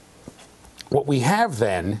 what we have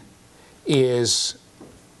then is,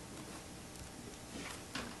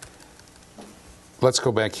 let's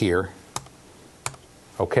go back here.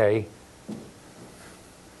 Okay.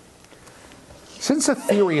 Since a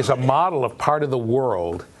theory is a model of part of the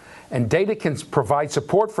world, and data can provide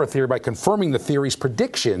support for a theory by confirming the theory's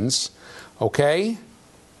predictions, okay?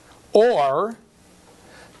 Or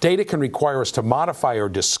data can require us to modify or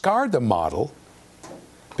discard the model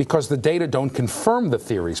because the data don't confirm the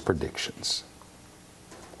theory's predictions,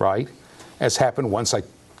 right? As happened once I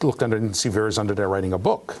looked under and see Vera's under there writing a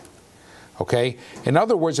book, okay? In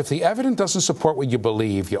other words, if the evidence doesn't support what you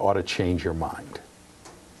believe, you ought to change your mind.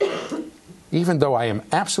 Even though I am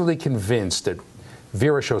absolutely convinced that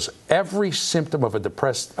Vera shows every symptom of a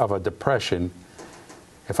depression,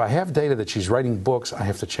 if I have data that she's writing books, I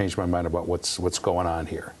have to change my mind about what's going on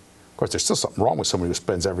here. Of course, there's still something wrong with somebody who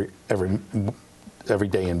spends every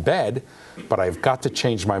day in bed, but I've got to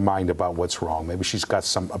change my mind about what's wrong. Maybe she's got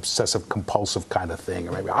some obsessive compulsive kind of thing,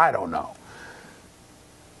 or maybe I don't know.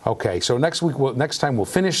 Okay, so next time we'll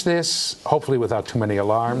finish this, hopefully without too many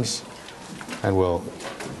alarms, and we'll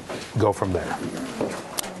go from there.